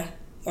there,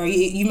 or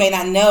you may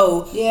not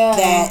know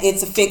that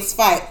it's a fixed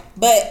fight,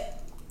 but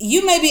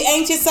you may be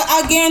anxious, so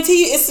I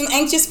guarantee you it's some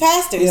anxious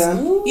pastors. Yeah.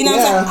 You know what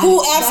I'm saying? Who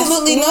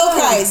absolutely know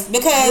Christ.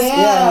 Because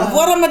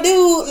what I'm going to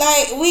do,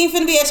 like, we ain't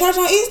finna be at church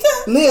on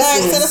Easter? Listen.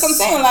 Like, so that's what I'm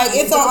saying. Like,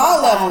 it's on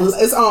all levels.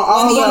 It's on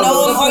all levels. Whether you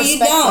know them or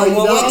you don't.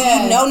 Whether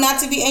you know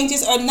not to be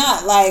anxious or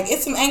not. Like,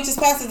 it's some anxious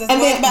pastors that's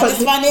worried about this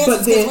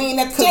finances because we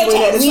ain't at the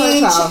church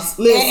house.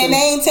 And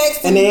they ain't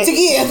texting to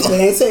give.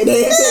 They ain't texting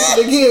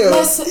to give.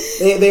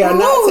 They are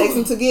not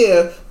texting to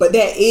give. But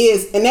that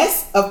is, and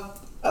that's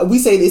we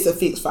say it's a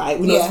fixed fight.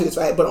 We know it's a fixed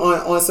fight, but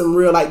on some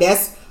real, like,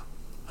 that's,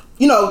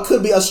 you know,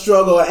 could be a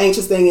struggle or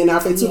anxious thing in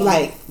our face too.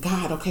 Like,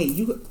 God, okay,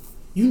 you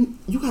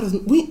got us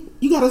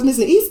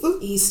missing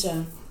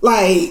Easter.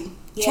 Like,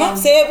 Trump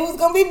said we was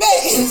gonna be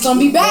back. It's gonna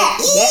be back.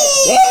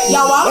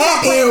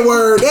 That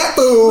N-word, that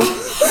fool.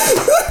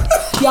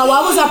 Y'all, why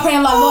was I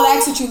praying like, Lord, I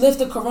ask that you lift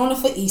the corona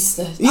for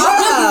Easter? Yeah, I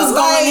really was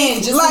going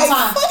in just in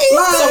time,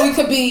 so we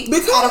could be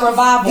at a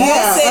revival.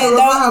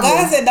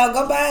 God said, don't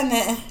go buying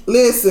that.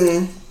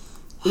 Listen.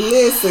 I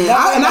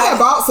had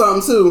bought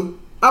something too.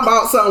 I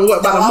bought something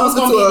about a month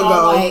or two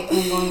ago.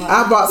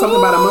 I bought something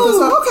about a month or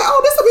so. Okay,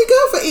 this will be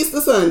good for Easter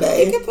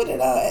Sunday. You can put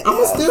it on. I'm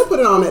gonna still put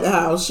it on at the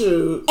house.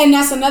 Shoot. And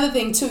that's another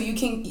thing too.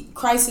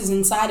 Christ is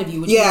inside of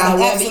you. Which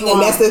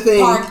absolutely. That's the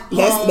thing.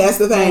 That's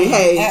the thing.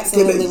 Hey,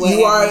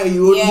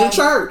 you're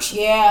church.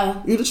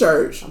 Yeah, you the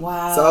church.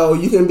 Wow. So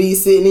you can be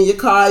sitting in your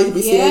car. You can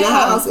be sitting in the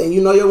house, and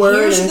you know your word.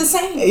 Yours is the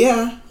same.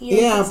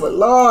 Yeah, but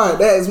Lord,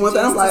 that is one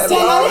thing I'm like.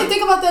 I didn't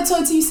think about that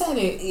until you said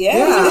it. Yeah,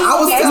 I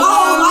was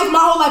my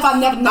whole life I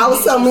never. I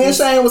was telling me and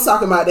Shane was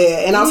talking about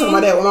that, and I was talking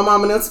about that with my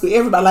mom and them too.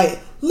 Everybody like,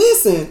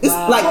 listen, it's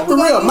like for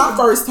real, my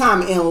first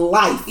time in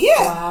life.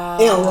 Yeah,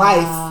 in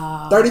life,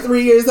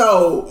 33 years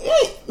old.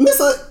 Hey,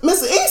 Mr.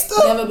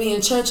 Easter. Never be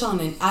in church on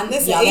it.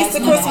 Easter,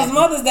 Christmas,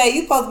 Mother's Day.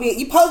 You supposed to be.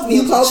 You supposed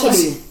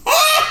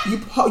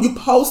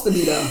to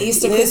be there.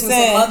 Easter, Christmas,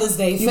 and Mother's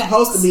Day. You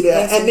supposed to be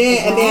there, and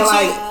then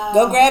like.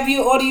 Go grab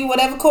you, order you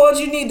whatever cord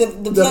you need to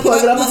plug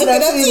it up into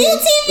that TV.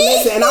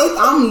 Listen, and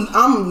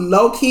I'm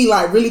low key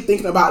like really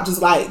thinking about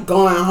just like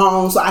going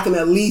home so I can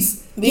at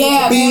least be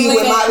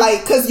with my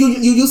like, cause you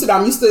used to.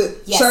 I'm used to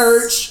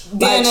church,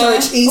 like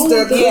church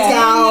Easter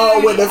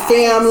cookout with the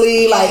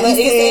family, like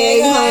Easter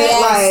eggs,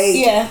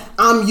 like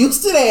I'm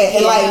used to that,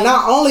 and like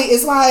not only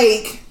it's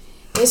like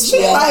it's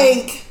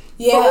like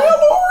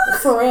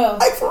for real,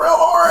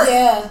 Lord,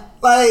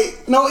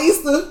 Like, no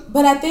Easter.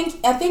 But I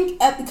think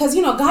because,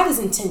 you know, God is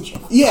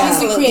intentional. Yeah. He's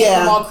the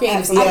creator of all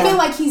creatives. I feel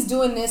like he's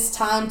doing this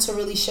time to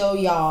really show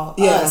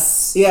y'all,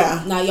 us.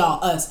 Yeah. Not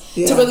y'all, us.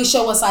 Yeah. To really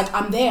show us, like,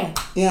 I'm there.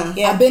 Yeah.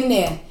 I've been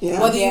there.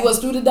 Yeah. Whether you was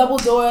through the double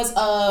doors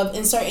of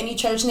insert any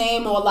church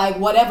name or, like,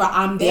 whatever,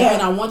 I'm there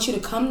and I want you to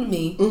come to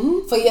me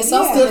for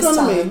yourself this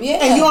time. Yeah.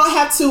 And you don't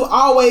have to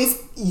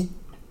always...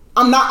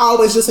 I'm not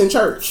always just in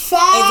church.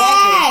 Facts.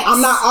 Exactly. I'm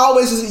not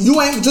always just...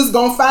 You ain't just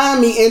gonna find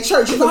me in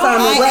church. You can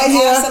find me right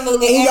here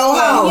in your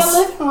house. In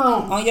your living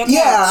room. On your couch.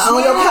 Yeah,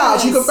 on your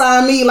couch. You can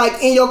find me, like,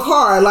 in your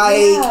car.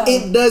 Like,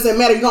 it doesn't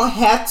matter. You don't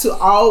have to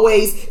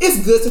always...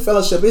 It's good to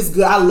fellowship. It's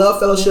good. I love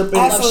fellowship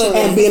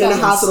and being in the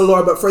house of the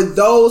Lord. But for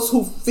those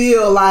who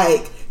feel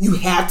like... You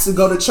have to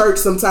go to church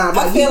sometimes.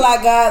 I feel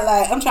like God,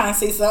 like, I'm trying to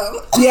see something.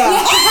 Yeah.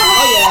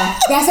 Oh, yeah.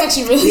 That's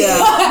actually really God,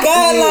 like,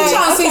 I'm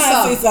trying to see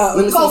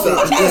something. I'm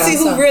trying to see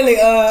who really,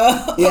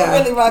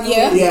 really rocking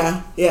with me.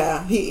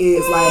 Yeah. He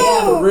is, like,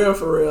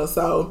 for real.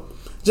 So,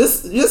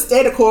 just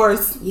stay the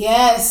course.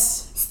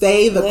 Yes.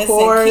 Stay the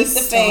course. Keep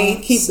the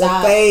faith. Keep the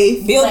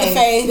faith. Build the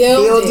faith.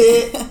 Build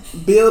it.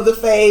 Build the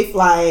faith.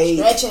 Like,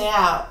 stretch it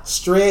out.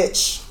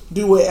 Stretch.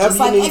 Do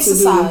whatever you need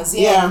exercise, to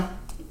do. Yeah.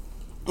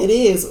 It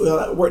is.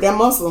 Work that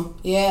muscle.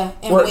 Yeah.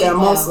 And work that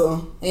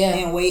muscle. Yeah.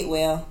 And wait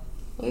well.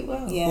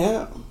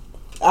 Yeah.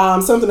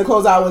 Something to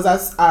close out was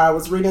I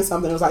was reading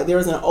something. It was like there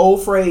was an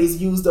old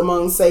phrase used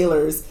among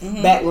sailors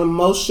back when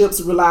most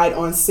ships relied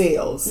on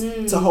sails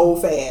to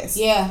hold fast.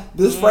 Yeah.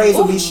 This phrase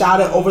would be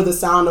shouted over the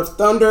sound of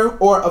thunder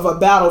or of a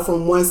battle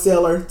from one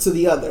sailor to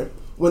the other.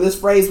 When this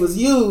phrase was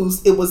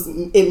used, it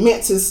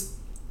meant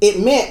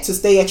to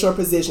stay at your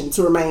position,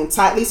 to remain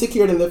tightly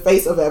secured in the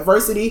face of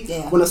adversity.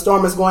 Yeah. When a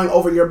storm is going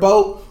over your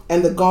boat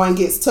and the going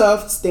gets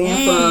tough,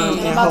 stand firm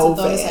and hold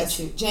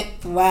fast.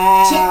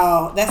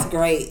 Wow, that's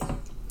great.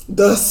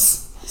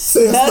 Thus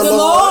Says the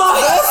Lord.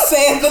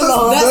 Saith the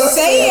Lord. Thus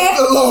saith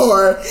the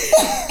Lord.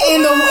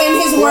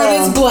 And his word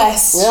is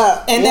blessed.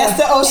 Yeah. And that's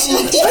the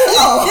Oshik.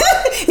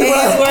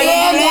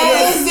 And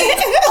that is the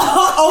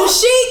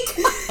Oshik.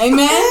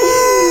 Amen.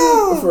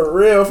 For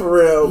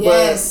real.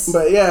 Yes.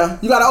 But yeah.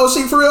 You got an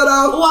Oshik for real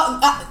though?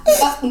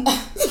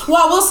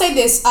 Well, I will say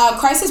this.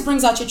 Crisis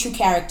brings out your true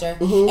character.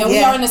 And we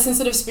are in a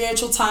sensitive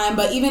spiritual time,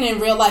 but even in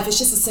real life, it's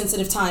just a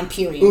sensitive time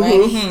period,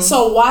 right?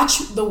 So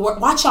watch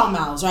y'all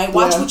mouths, right?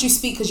 Watch what you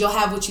speak, because you'll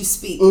have what you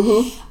speak.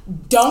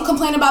 Don't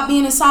complain about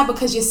being inside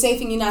because you're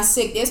safe and you're not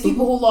sick. There's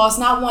people who lost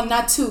not one,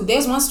 not two.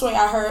 There's one story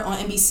I heard on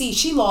NBC.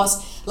 She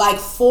lost like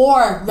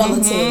 4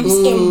 relatives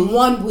in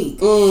 1 week.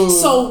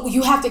 So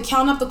you have to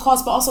count up the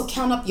cost, but also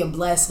count up your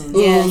blessings.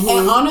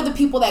 And honor the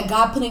people that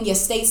God put in your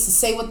states to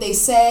say what they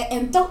said.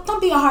 And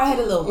don't be a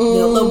hard-headed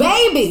little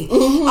baby.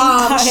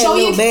 Show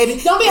your baby.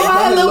 Don't be a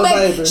hard-headed little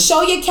baby.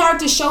 Show your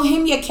character. Show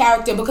him your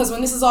character, because when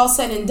this is all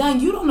said and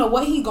done, you don't know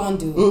what he gonna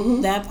do.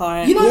 That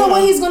part. You don't know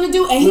what he's gonna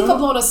do, and he could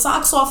blow the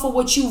socks off of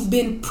what you've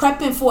been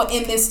prepping for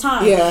in this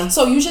time.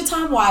 So use your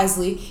time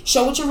wisely.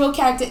 Show what your real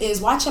character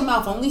is. Watch your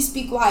mouth. Only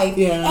speak life.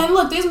 And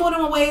look, there's more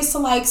than one ways to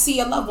like see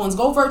your loved ones.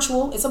 Go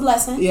virtual. It's a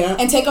blessing.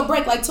 And take a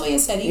break, like Toya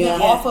said,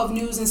 even off of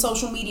news and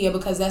social media,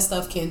 because that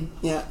stuff can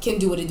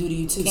do what it do to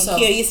you too. So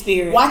kill your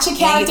spirit. Watch your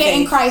character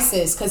in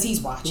crisis, because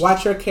he's watching.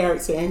 Watch your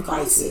character in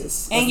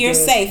crisis. And you're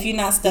safe. You're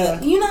not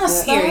stuck. You're not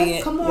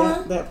stuck. Come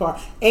on. That part.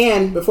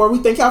 And before we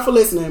thank y'all for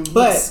listening,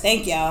 but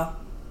thank y'all.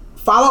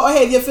 Follow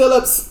Ohavia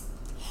Phillips.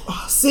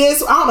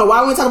 Sis, I don't know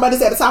why we talk about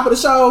this at the top of the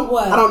show.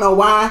 What? I don't know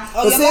why.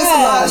 But sis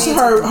launched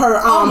her book. I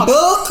don't know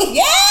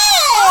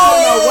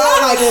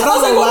why.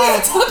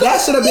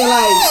 That should have been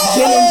like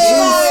gin and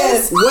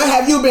juice. What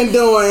have you been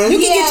doing? You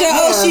can get your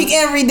Oshik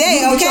every day,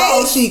 you okay? Get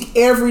your Oshik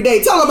every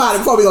day. Tell them about it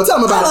before we go. Tell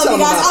them about it. I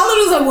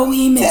literally was like, well,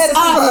 we ain't missed.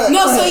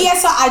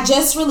 So I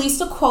just released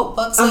a quote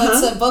book. So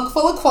it's a book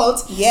full of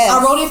quotes.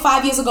 I wrote it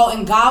 5 years ago,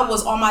 and God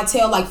was on my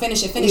tail, like,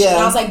 finish it. And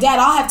I was like, Dad,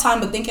 I'll have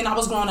time, but thinking I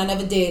was grown, I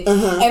never did.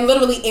 And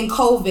literally in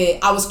COVID,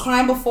 I was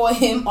crying before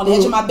him on the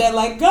edge of my bed,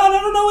 like, God, I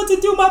don't know what to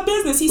do my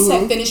business. He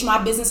said, finish my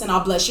business and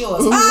I'll bless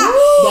yours. He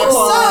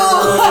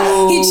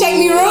checked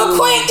me real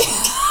quick.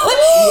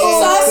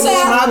 So I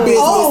said,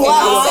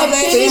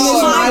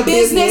 finish my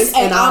business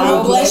and I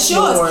will bless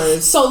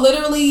yours. So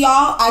literally,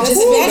 y'all, I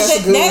just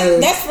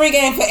that's free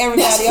game for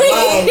everybody.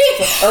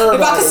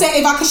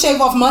 If I could shave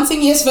off months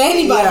and years for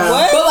anybody,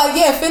 but like,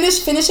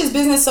 finish his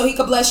business so he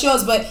could bless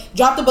yours. But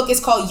drop the book.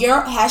 It's called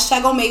Your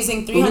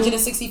 #Amazing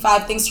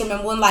 365 Things to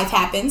Remember When Life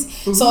Happens.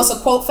 So it's a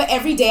quote for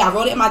every day. I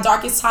wrote it in my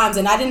darkest times,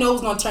 and I didn't know it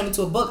was going to turn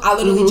into a book. I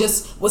literally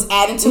just was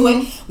adding to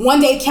it.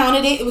 One day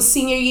counted it. It was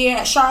senior year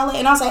at Charlotte,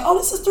 and I was like, oh,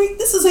 this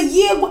is a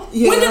year.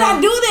 When did I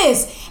do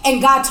this? And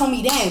God told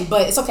me then,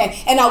 but it's okay.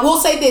 And I will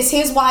say this,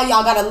 here's why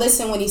y'all gotta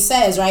listen when he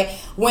says, right?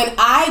 When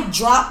I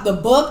dropped the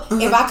book,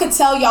 if I could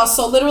tell y'all,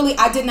 so literally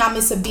I did not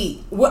miss a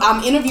beat.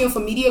 I'm interviewing for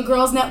Media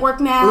Girls Network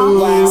now,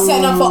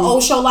 setting up for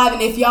Osho Live,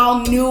 and if y'all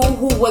knew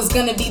who was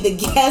gonna be the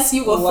guest,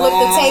 you would flip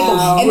the table.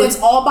 And it's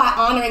all by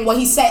honoring what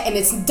he said, and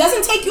it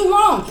doesn't take you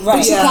long,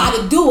 but you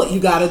gotta do it. You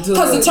gotta do it.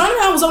 Because the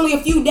turnaround was only a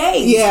few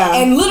days.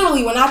 And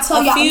literally when I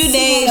tell y'all,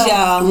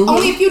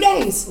 only a few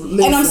days.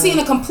 And I'm seeing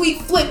a complete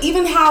flip,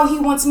 even how he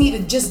wants me to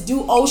just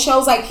do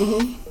Osho's, like,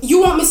 you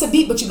won't miss a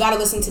beat, but you gotta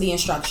listen to the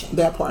instruction.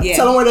 That part.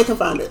 Tell them where they can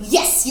find it.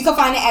 Yes, you can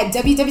find it at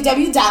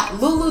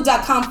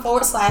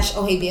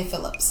www.lulu.com/Ohavia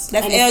Phillips.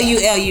 That's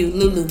LULU,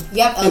 Lulu.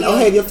 Yep, and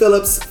Ohavia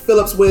Phillips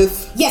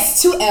with... Yes,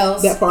 2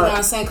 L's. That part. You know what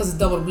I'm saying? Because it's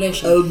double the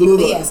blessing.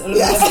 Yes.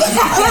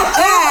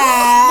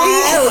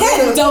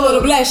 Double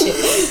the blessing.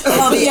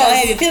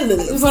 Ohavia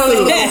Phillips. You know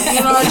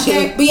what I'm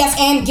saying? But yes,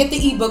 and get the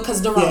ebook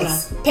because the Rona.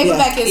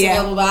 Paperback is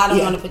available, but I don't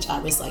want to put y'all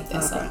wrist like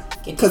that. So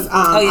because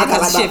I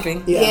got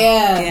shipping.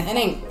 It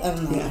ain't.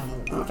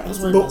 Okay.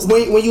 But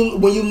when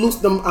you loose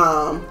them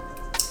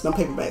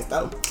paperbacks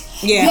though.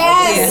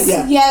 Yes.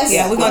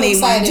 We're gonna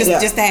need one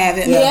just to have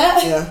it.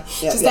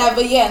 Just to have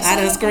it. Yes. I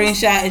done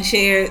screenshot and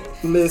shared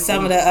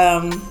some of the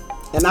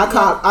And I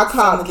caught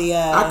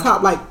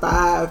like 5.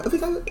 I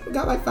think I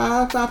got like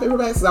 5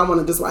 paperbacks. So I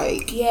want to just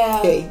like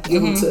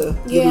give them to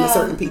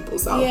certain people.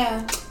 So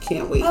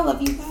can't wait. I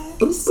love you guys.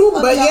 That's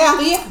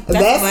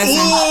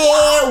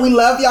it. We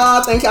love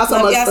y'all. Thank y'all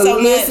so much for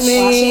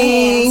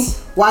listening.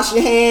 Wash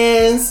your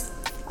hands.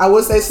 I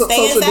would say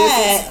social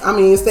distance. I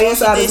mean, stay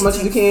inside as much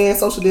as you can.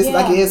 Social distance,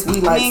 I guess.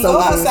 Go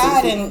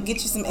outside and get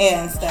you some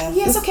air and stuff.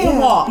 Yeah, it's okay to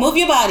walk. Move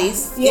your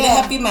bodies. It'll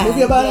help you mind. Move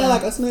your body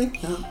like a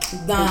snake.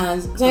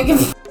 Done.